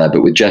wasn't there.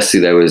 But with Jesse,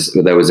 there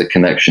was a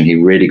connection. He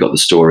really got the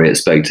story. It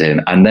spoke to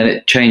him, and then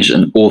it changed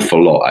an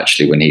awful lot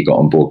actually when he got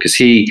on board, because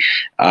he's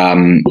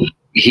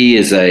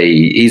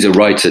a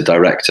writer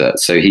director,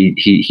 so he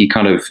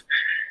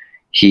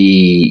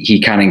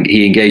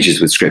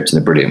engages with scripts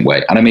in a brilliant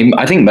way. And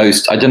I think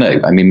most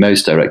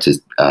directors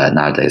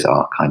nowadays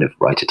are kind of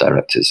writer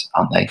directors,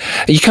 aren't they?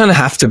 You kind of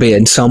have to be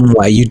in some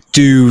way. You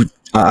do.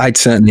 I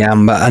certainly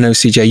am, but I know,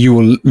 CJ, you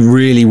will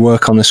really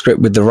work on the script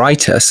with the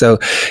writer. So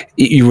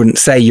you wouldn't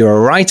say you're a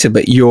writer,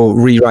 but you're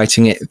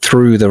rewriting it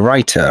through the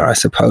writer, I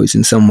suppose,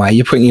 in some way.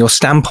 You're putting your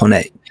stamp on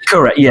it.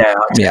 Correct. Yeah.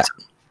 Yeah.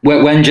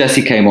 When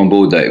Jesse came on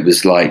board, though, it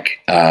was like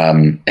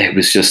it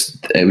was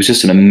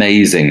just an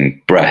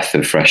amazing breath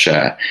of fresh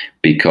air,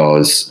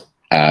 because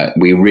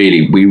we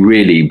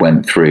really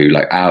went through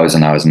like hours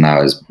and hours and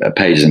hours,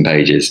 pages and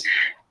pages,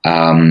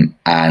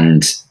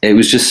 and it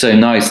was just so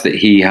nice that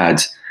he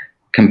had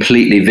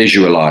completely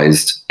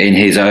visualized in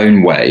his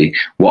own way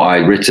what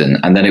I'd written,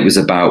 and then it was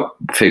about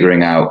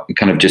figuring out,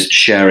 kind of just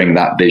sharing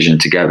that vision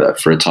together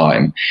for a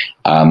time.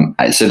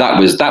 So that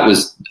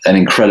was an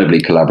incredibly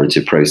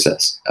collaborative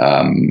process,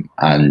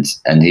 and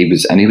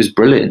he was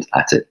brilliant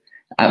at it,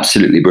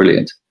 absolutely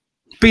brilliant.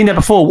 Been there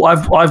before.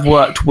 I've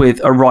worked with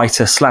a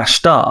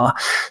writer/star.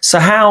 So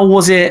how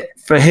was it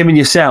for him and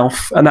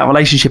yourself and that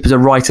relationship as a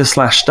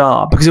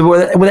writer/star? Because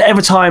were there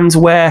ever times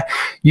where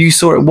you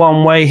saw it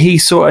one way, he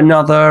saw it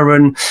another,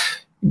 and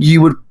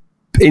you would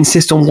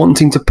insist on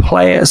wanting to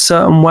play it a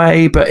certain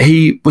way, but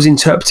he was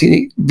interpreting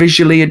it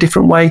visually a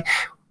different way?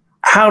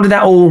 How did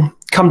that all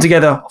come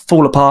together,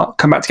 fall apart,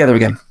 come back together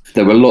again?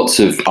 There were lots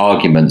of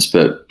arguments,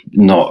 but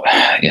they're not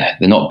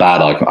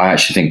bad arguments. I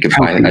actually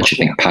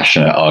think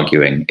passionate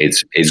arguing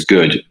is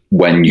good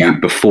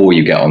before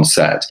you get on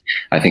set.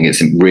 I think it's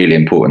really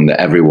important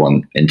that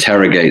everyone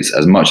interrogates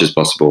as much as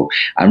possible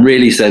and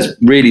really says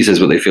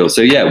what they feel.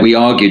 So yeah, we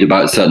argued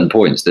about certain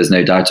points. There's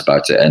no doubt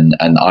about it. And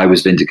I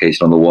was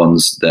vindicated on the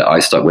ones that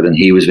I stuck with, and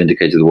he was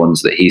vindicated the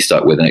ones that he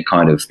stuck with. And it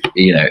kind of,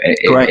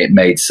 it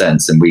made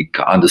sense, and we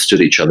understood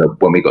each other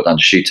when we got down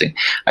to shooting.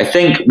 I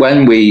think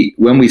when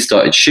we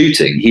started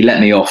shooting, he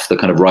let me off the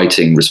kind of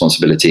writing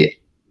responsibility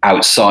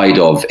outside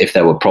of if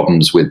there were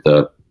problems with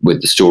the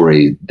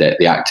story that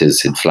the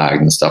actors had flagged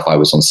and stuff. I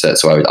was on set,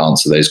 so I would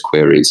answer those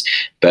queries.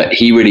 But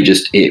he really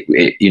just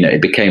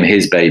it became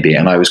his baby,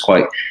 and I was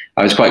quite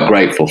I was quite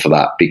grateful for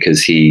that,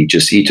 because he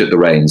took the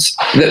reins.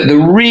 The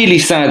really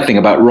sad thing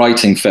about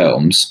writing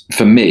films,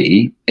 for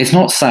me, it's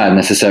not sad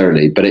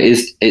necessarily, but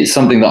it's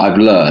something that I've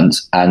learned,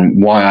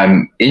 and why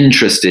I'm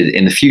interested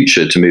in the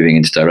future to moving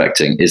into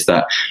directing, is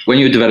that when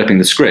you're developing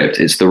the script,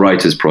 it's the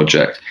writer's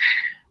project.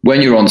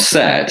 When you're on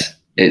set,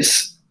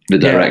 it's the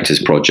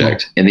director's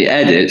project. In the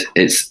edit,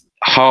 it's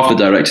half the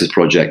director's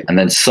project, and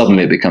then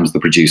suddenly it becomes the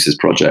producer's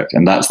project,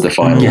 and that's the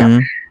final.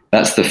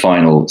 That's the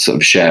final sort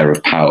of share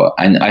of power.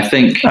 And I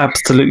think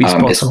absolutely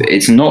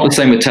it's not the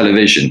same with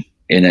television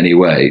in any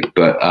way,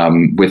 but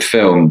with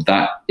film,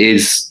 that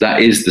is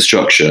the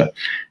structure.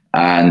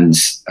 And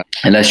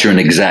unless you're an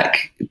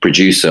exec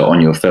producer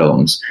on your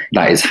films,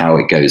 that is how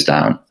it goes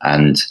down.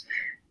 And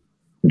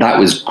that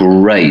was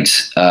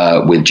great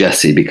with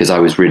Jesse, because I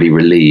was really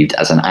relieved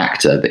as an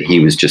actor that he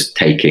was just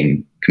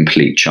taking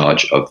complete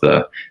charge of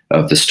the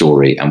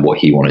story and what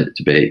he wanted it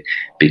to be.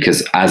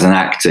 Because as an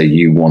actor, I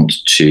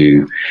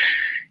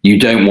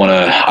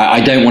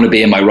don't want to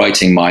be in my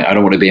writing mind. I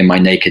don't want to be in my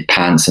naked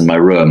pants in my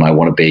room. I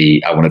want to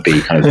be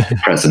kind of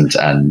present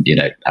and,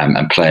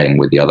 and playing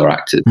with the other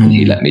actors. And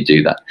he let me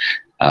do that.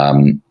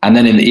 And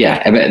then in the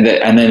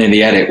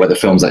edit where the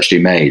film's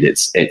actually made,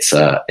 it's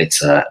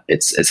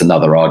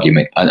another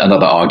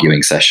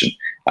arguing session.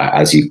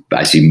 As you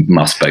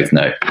must both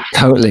know.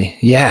 Totally.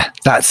 Yeah.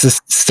 That's the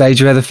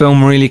stage where the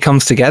film really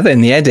comes together.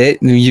 In the edit,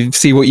 you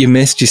see what you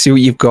missed, you see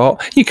what you've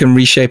got. You can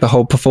reshape a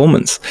whole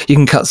performance. You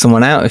can cut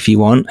someone out if you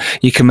want.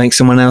 You can make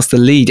someone else the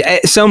lead.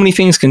 So many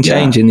things can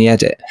change in the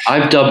edit.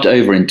 I've dubbed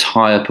over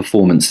entire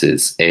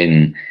performances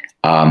in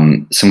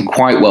some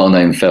quite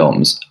well-known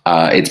films.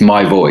 It's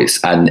my voice,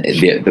 and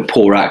the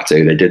poor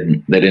actor they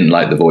didn't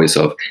like the voice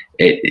of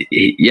it.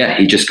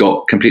 He just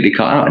got completely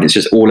cut out, and it's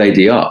just all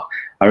ADR.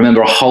 I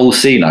remember a whole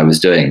scene I was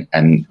doing,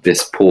 and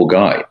this poor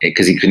guy,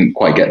 because he couldn't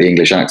quite get the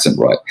English accent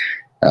right.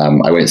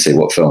 I won't say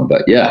what film,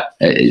 but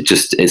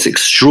it's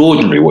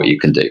extraordinary what you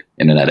can do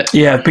in an edit.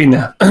 Yeah, I've been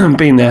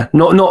there,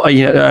 Not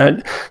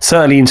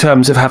certainly in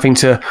terms of having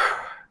to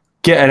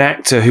get an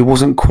actor who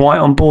wasn't quite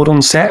on board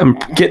on set and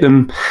get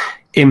them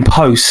in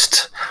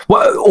post.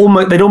 Well,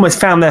 they'd almost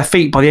found their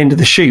feet by the end of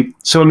the shoot.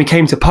 So when we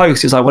came to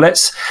post, it's like, well,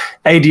 let's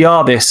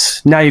ADR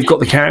this. Now you've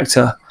got the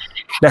character.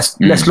 Let's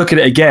look at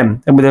it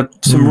again, and with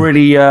some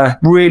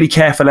really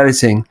careful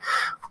editing,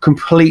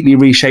 completely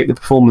reshape the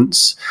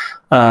performance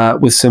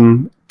with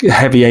some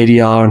heavy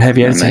ADR and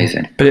heavy editing.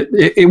 Amazing. But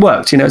it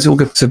worked. It's all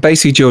good. So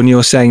basically, Jordan,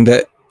 you're saying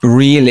that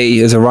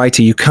really, as a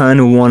writer, you kind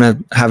of want to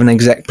have an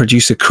exec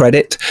producer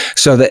credit,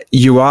 so that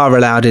you are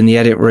allowed in the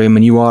edit room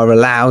and you are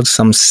allowed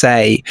some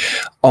say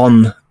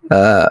on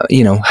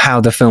how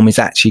the film is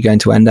actually going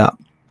to end up.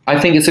 I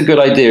think it's a good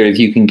idea if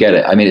you can get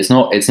it. I mean, it's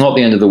not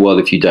the end of the world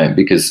if you don't,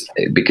 because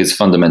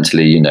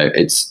fundamentally,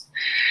 it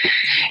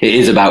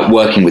is about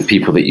working with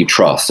people that you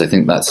trust. I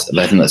think that's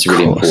a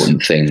really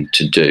important thing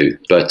to do.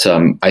 But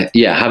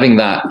having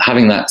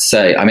that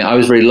say. I mean, I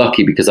was very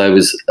lucky because I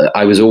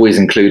was always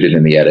included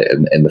in the edit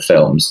in the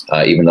films,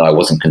 even though I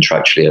wasn't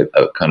contractually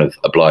kind of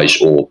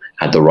obliged or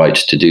had the right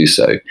to do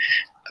so.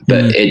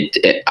 But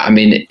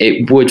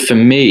it would, for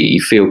me,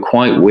 feel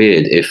quite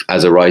weird if,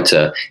 as a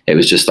writer, it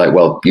was just like,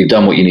 well, you've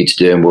done what you need to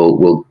do, and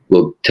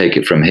we'll take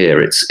it from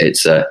here. I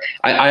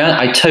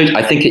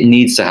think it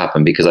needs to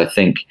happen, because I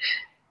think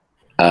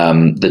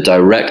the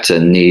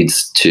director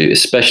needs to,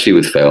 especially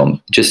with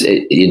film,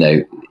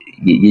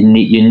 you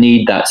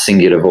need that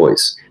singular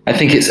voice. I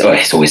think it's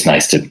always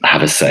nice to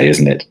have a say,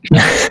 isn't it?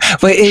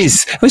 Well, it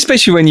is,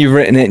 especially when you've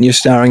written it and you're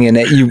starring in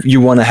it. You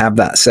want to have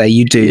that say.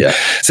 You do. Yeah.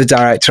 As a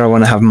director, I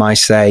want to have my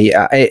say.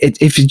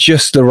 If you're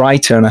just the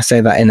writer, and I say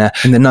that in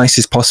the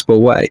nicest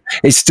possible way,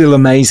 it's still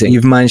amazing.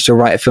 You've managed to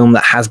write a film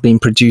that has been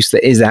produced,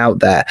 that is out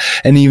there.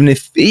 And even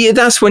if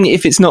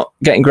it's not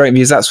getting great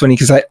reviews, that's when you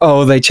can say,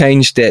 oh, they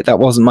changed it. That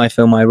wasn't my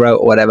film I wrote,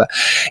 or whatever.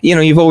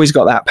 You've always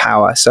got that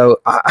power. So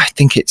I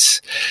think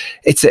it's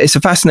a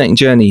fascinating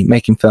journey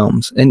making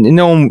films, and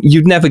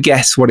you'd never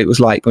guess what it was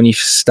like when you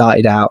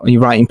started out and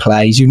you're writing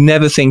plays. You'd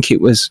never think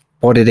it was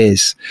what it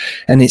is.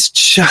 And it's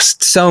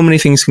just, so many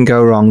things can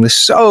go wrong. There's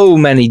so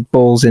many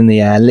balls in the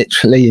air,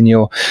 literally, in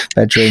your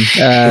bedroom.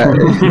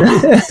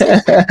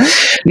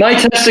 My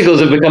testicles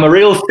have become a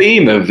real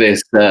theme of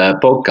this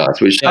podcast,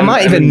 which I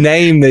might even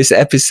name this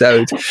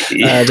episode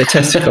the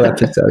testicle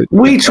episode.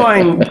 We try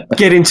and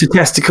get into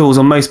testicles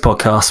on most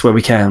podcasts where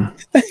we can.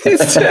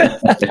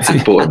 It's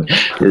important,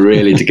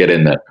 really, to get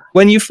in there.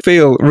 When you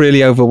feel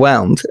really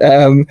overwhelmed,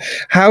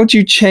 how do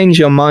you change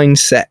your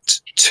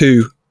mindset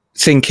to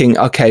thinking,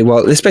 okay,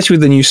 well, especially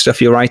with the new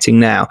stuff you're writing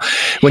now,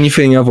 when you're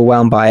feeling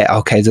overwhelmed by it,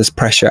 okay, there's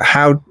pressure.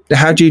 How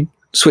do you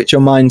switch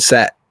your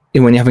mindset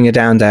when you're having a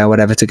down day or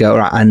whatever to go,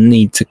 right, I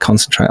need to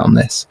concentrate on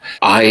this?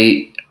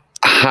 I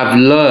have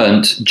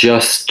learned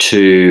just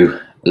to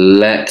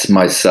let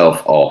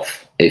myself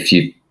off. If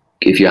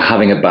you're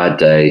having a bad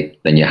day,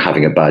 then you're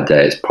having a bad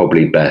day. It's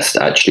probably best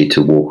actually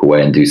to walk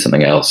away and do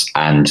something else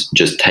and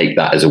just take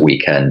that as a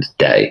weekend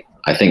day.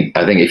 I think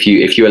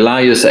if you allow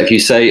yourself, if you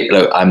say,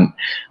 look,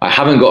 I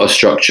haven't got a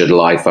structured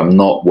life. I'm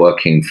not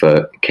working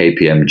for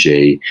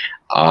KPMG.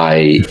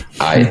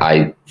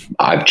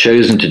 I've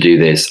chosen to do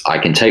this. I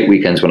can take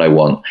weekends when I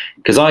want,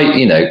 because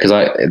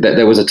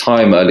there was a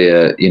time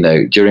earlier,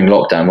 during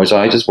lockdown, which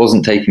I just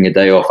wasn't taking a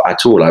day off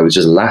at all. I was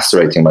just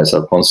lacerating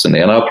myself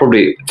constantly, and I'll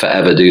probably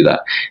forever do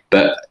that.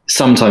 But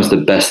sometimes the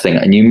best thing,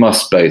 and you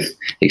must both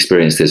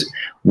experience this,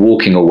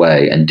 walking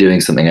away and doing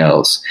something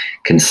else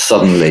can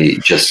suddenly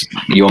just,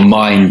 your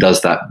mind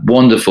does that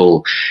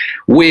wonderful,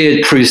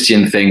 weird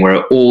Proustian thing where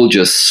it all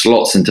just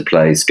slots into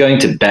place. Going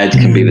to bed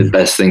can be the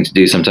best thing to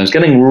do sometimes.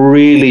 Getting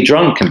really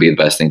drunk can be the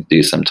best thing to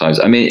do sometimes.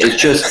 I mean,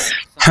 it's just...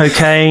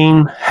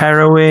 Cocaine,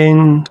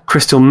 heroin,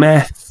 crystal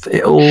meth,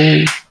 it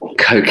all...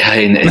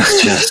 Cocaine,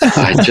 it's just,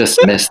 I just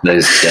miss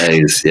those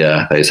days.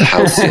 Yeah, those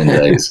halcyon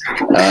days.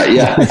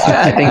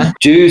 I think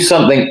do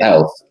something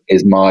else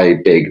is my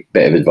big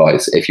bit of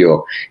advice if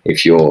you're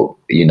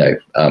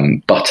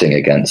butting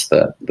against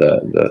the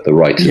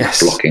writer's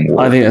blocking wall.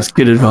 I think that's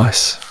good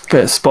advice.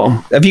 Good, spot on.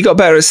 Have you got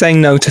better at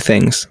saying no to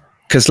things?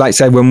 Because, like,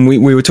 say, when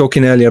we were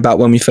talking earlier about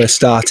when we first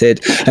started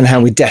and how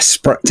we're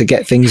desperate to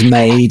get things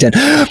made and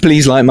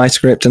please like my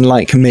script and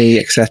like me,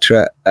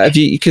 etc. Have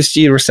you, because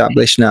you're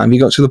established now, have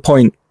you got to the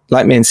point,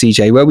 like me and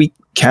CJ, where we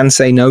can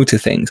say no to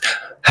things?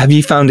 Have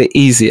you found it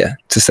easier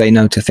to say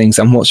no to things,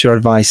 and what's your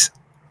advice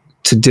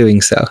to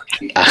doing so?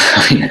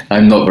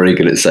 I'm not very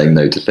good at saying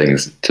no to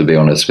things, to be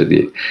honest with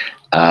you.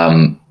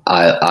 I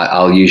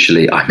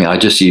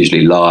just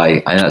usually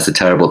lie. I know that's a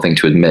terrible thing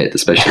to admit,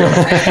 especially on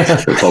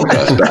the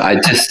podcast, but I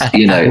just,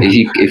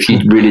 if you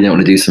really don't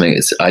want to do something,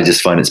 I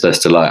just find it's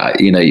best to lie.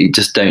 You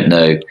just don't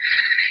know.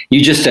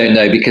 You just don't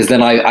know, because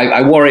then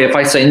I worry if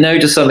I say no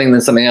to something,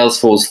 then something else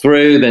falls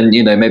through, then,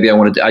 maybe I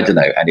want to, I don't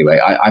know. Anyway,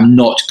 I'm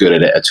not good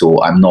at it at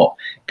all. I'm not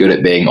good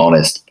at being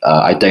honest.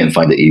 I don't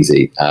find it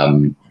easy.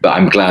 But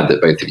I'm glad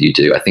that both of you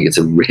do. I think it's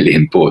a really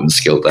important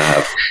skill to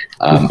have,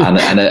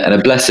 and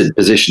a blessed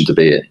position to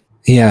be in.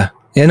 Yeah.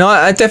 No,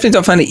 I definitely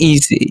don't find it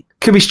easy.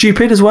 Could be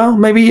stupid as well,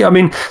 maybe. I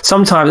mean,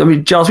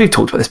 sometimes, Giles, we've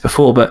talked about this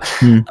before, but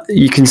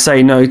you can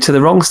say no to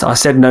the wrong stuff. I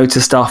said no to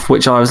stuff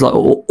which I was like,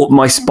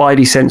 my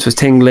spidey sense was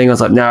tingling. I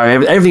was like, no,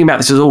 everything about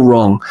this is all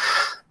wrong.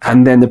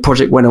 And then the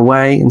project went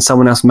away and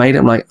someone else made it.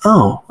 I'm like,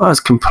 oh, I was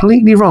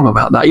completely wrong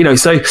about that.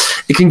 So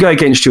it can go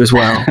against you as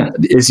well,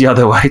 is the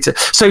other way to.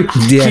 So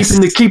yes.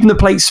 keeping the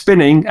plate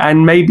spinning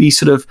and maybe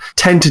sort of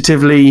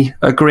tentatively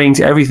agreeing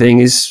to everything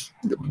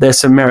there's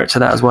some merit to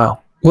that as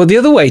well. Well, the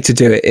other way to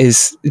do it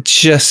is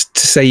just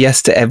to say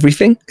yes to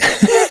everything.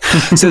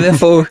 So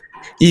therefore,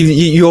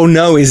 your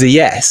no is a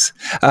yes.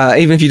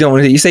 Even if you don't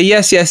want to do it, you say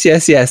yes, yes,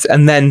 yes, yes,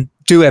 and then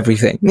do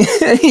everything.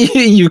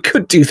 You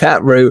could do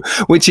that route,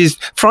 which is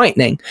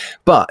frightening.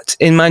 But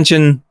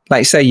imagine,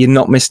 like, say you're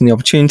not missing the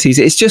opportunities.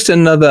 It's just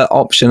another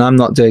option. I'm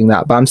not doing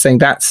that, but I'm saying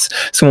that's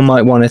someone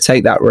might want to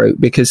take that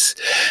route, because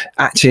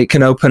actually it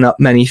can open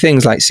up many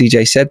things. Like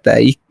CJ said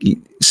there,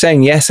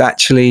 saying yes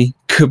actually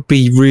could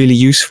be really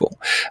useful.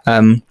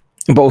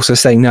 But also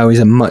saying no is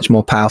a much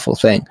more powerful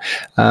thing,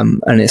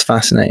 and it's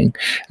fascinating.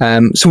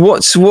 So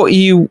what are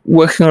you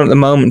working on at the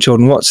moment,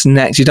 Jordan? What's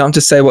next? You don't have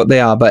to say what they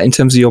are, but in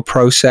terms of your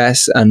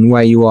process and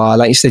where you are,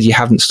 like you said, you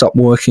haven't stopped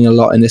working a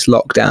lot in this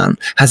lockdown.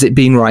 Has it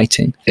been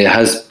writing? It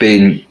has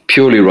been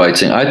purely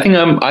writing. I think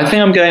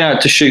I'm going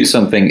out to shoot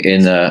something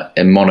in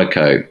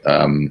Monaco.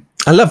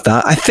 I love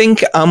that. I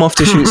think I'm off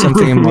to shoot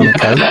something in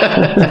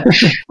Monaco.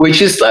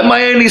 Which is like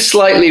my only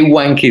slightly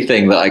wanky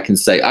thing that I can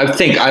say. I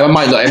think it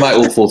might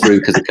all fall through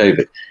because of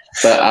COVID,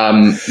 but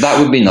that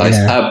would be nice.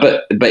 Yeah.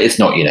 But it's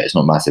not, it's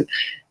not massive.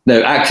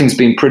 No, acting's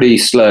been pretty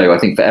slow, I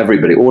think, for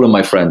everybody. All of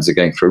my friends are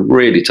going through a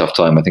really tough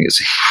time. I think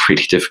it's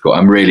really difficult.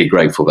 I'm really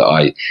grateful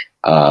that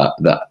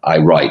I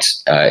write.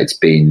 It's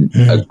been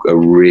a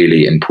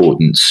really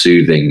important,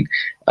 soothing,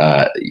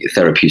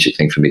 therapeutic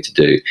thing for me to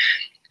do.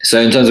 So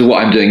in terms of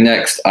what I'm doing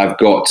next, I've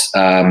got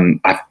a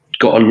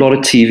lot of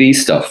TV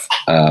stuff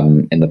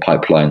in the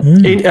pipeline.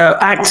 In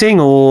acting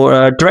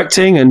or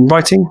directing and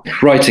writing?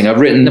 Writing. I've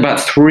written about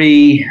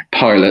 3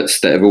 pilots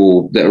that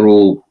are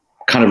all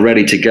kind of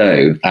ready to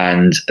go,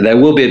 and there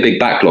will be a big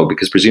backlog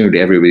because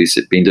presumably everybody's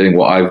been doing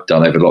what I've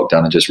done over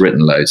lockdown and just written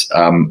loads.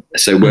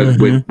 So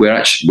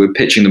we're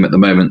pitching them at the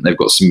moment. They've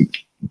got some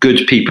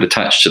good people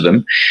attached to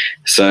them,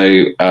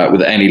 so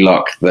with any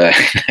luck,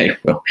 they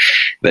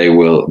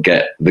will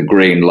get the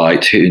green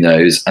light. Who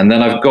knows? And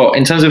then I've got,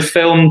 in terms of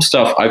film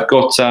stuff, I've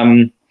got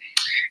another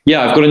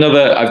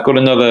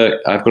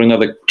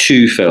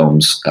 2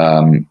 films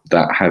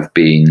that have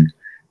been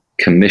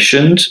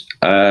commissioned.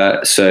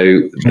 So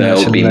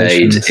they'll be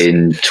made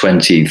in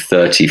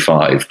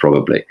 2035,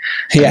 probably.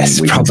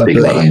 Yes, probably.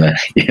 Yeah,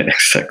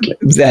 exactly.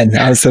 Then,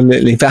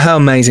 absolutely. But how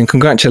amazing!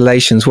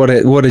 Congratulations! What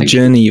a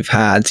journey you've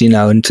had,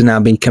 and to now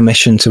be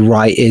commissioned to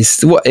write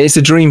it's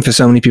a dream for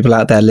so many people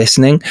out there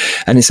listening,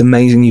 and it's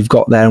amazing you've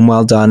got there, and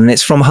well done. And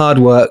it's from hard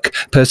work,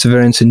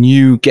 perseverance, and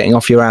you getting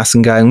off your ass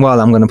and going,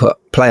 well, I'm going to put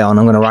play on.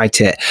 I'm going to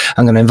write it.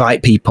 I'm going to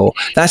invite people.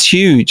 That's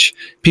huge.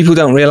 People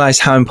don't realize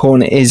how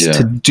important it is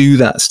to do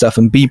that stuff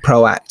and be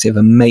proactive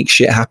and make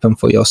shit happen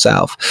for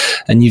yourself.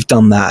 And you've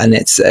done that, and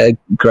it's a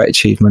great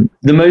achievement.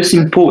 The most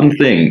important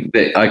thing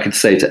that I could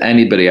say to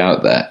anybody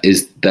out there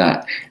is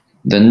that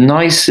the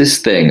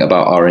nicest thing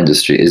about our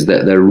industry is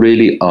that there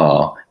really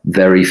are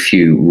very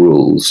few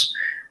rules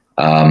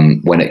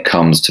when it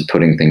comes to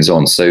putting things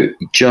on. So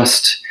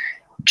just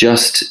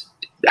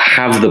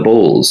have the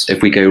balls.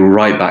 If we go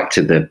right back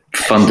to the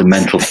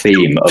fundamental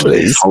theme of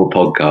this whole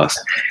podcast,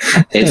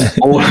 it's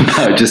all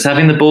about just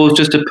having the balls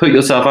just to put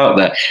yourself out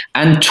there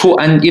and talk,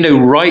 and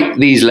write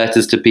these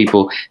letters to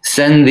people,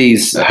 send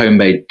these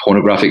homemade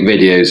pornographic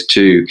videos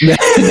to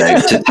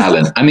to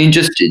talent. I mean,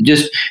 just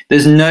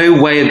there's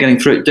no way of getting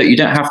through it.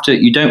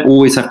 You don't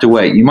always have to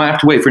wait. You might have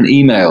to wait for an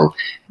email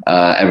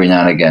every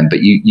now and again, but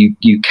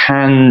you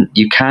can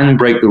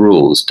break the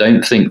rules.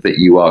 Don't think that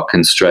you are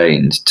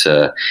constrained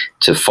to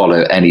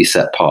follow any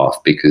set path,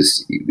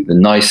 because the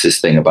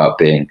nicest thing about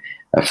being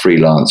a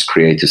freelance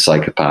creative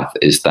psychopath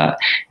is that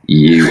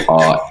you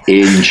are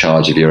in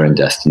charge of your own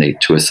destiny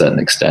to a certain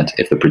extent,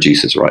 if the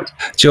producer's right.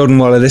 Jordan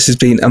Waller, this has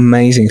been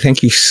amazing.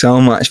 Thank you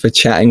so much for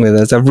chatting with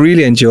us. I've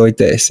really enjoyed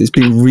this. It's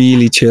been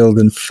really chilled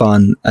and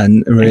fun,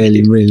 and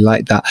really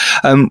like that.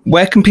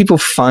 Where can people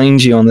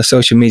find you on the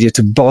social media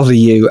to bother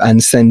you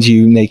and send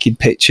you naked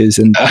pictures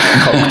and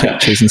cock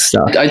pictures and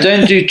stuff? I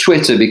don't do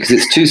Twitter because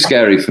it's too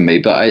scary for me,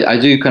 but I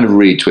do kind of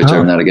read Twitter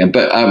every now and again.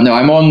 But no,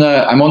 I'm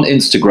on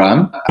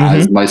Instagram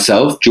as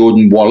myself,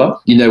 Jordan Waller.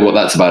 You know what?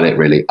 That's about it,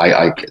 really.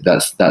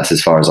 That's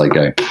as far as I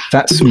go.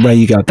 That's where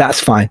you go.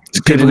 That's fine.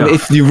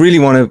 If you really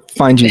want to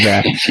find you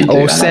there,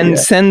 or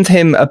send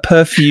him a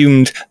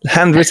perfumed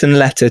handwritten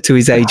letter to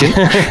his agent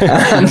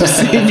and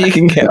see if you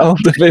can get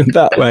hold of him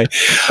that way.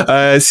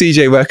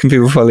 CJ, where can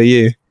people follow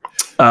you?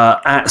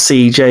 At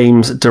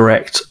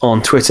CJamesDirect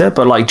on Twitter,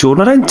 but like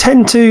Jordan, I don't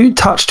tend to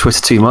touch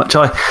Twitter too much.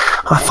 I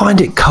find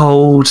it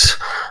cold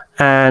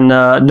and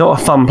not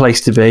a fun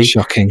place to be.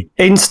 Shocking.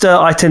 Insta,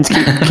 I tend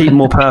to keep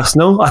more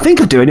personal. I think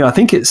I do anyway. I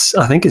think it's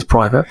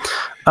private.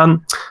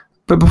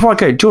 But before I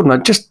go, Jordan,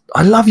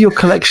 I love your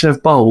collection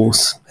of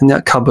bowls in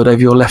that cupboard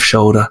over your left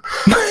shoulder.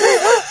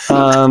 Do you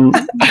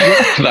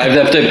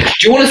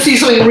want to see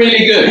something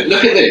really good?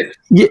 Look at this.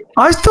 Yeah,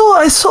 I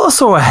sort of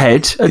saw a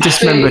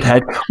dismembered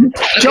head.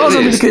 Giles,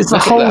 I've been looking at this the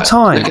whole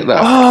time. Look at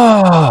that.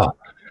 Oh,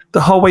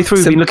 the whole way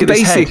through. So look at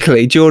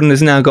basically, Jordan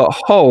has now got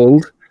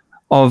hold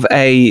of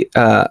a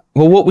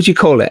what would you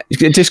call it?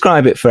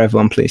 Describe it for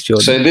everyone, please,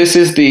 Jordan. So this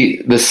is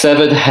the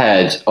severed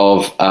head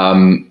of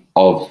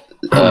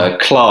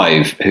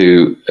Clive,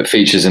 who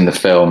features in the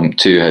film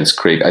Two Heads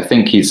Creek. I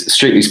think he's,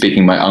 strictly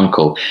speaking, my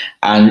uncle.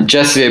 And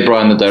Jesse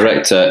O'Brien, the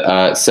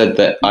director, said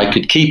that I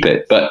could keep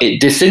it, but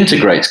it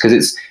disintegrates because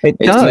it's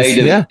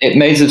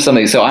made of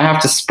something. So I have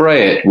to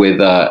spray it with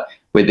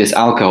this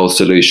alcohol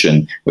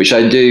solution, which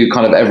I do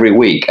kind of every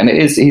week, and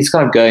he's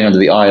kind of going under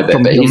the eye a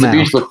bit, but he's a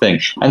beautiful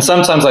thing. And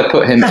sometimes I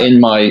put him in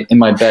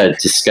my bed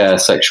to scare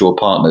sexual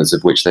partners,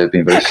 of which there have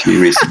been very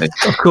few recently.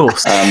 Of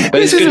course. But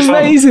this is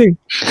amazing.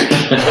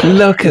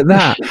 Look at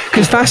that.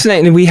 Because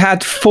fascinating, we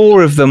had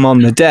 4 of them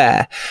on the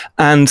Dare,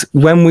 and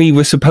when we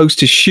were supposed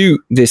to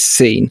shoot this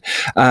scene,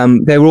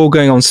 they were all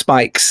going on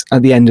spikes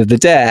at the end of the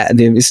Dare.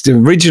 It's the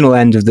original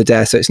end of the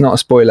Dare, so it's not a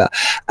spoiler.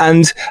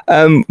 And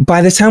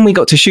by the time we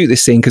got to shoot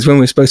this scene, because when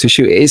we were supposed to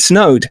shoot it, it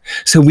snowed,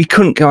 so we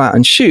couldn't go out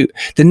and shoot.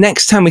 The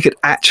next time we could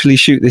actually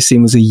shoot this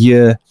scene was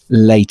a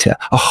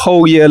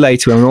whole year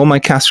later, when all my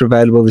casts were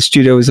available, the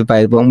studio was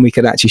available, and we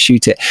could actually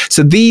shoot it.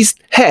 So these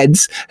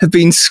heads have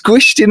been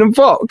squished in a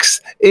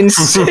box in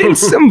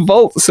some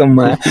vault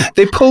somewhere.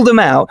 They pulled them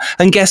out,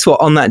 and guess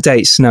what? On that day,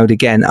 it snowed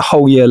again a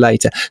whole year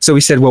later. So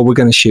we said, well, we're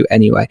going to shoot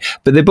anyway.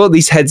 But they brought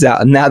these heads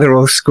out, and now they're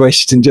all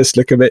squished and just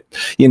look a bit,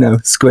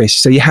 squished.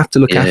 So you have to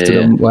look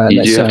after them where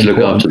they're so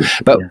important.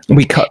 But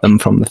we cut them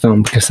from the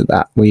film because of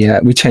that.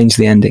 We changed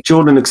the ending.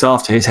 Jordan looks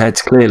after his head,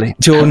 clearly.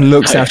 Jordan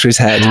looks after his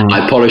head.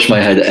 I polish my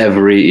head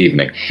every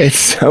evening. It's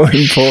so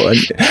important.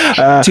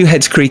 Two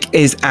Heads Creek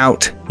is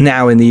out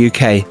now in the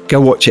UK.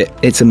 Go watch it.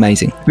 It's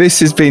amazing.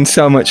 This has been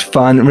so much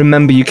fun.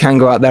 Remember, you can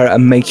go out there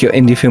and make your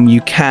indie film.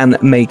 You can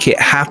make it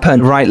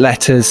happen. Write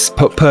letters,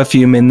 put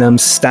perfume in them,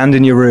 stand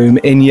in your room,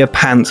 in your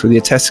pants with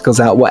your testicles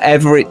out,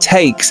 whatever it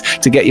takes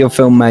to get your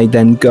film made,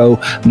 then go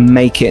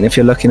make it. And if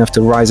you're lucky enough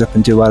to rise up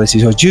and do well, it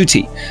is your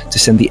duty to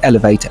send the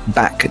elevator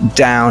back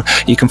down.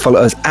 You can follow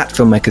us at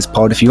Filmmakers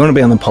Pod. If you want to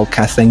be on the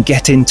podcast, then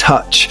get in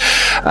touch.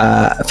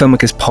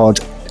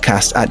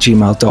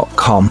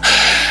 filmmakerspodcast@gmail.com.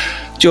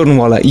 Jordan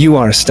Waller, you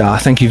are a star.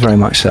 Thank you very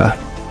much, sir.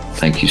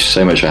 Thank you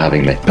so much for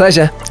having me.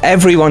 Pleasure.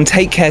 Everyone,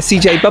 take care.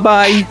 CJ,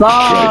 bye-bye.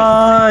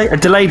 Bye. A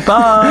delayed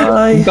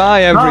bye.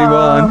 Bye,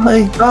 everyone.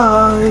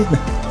 Bye.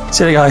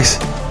 See you guys.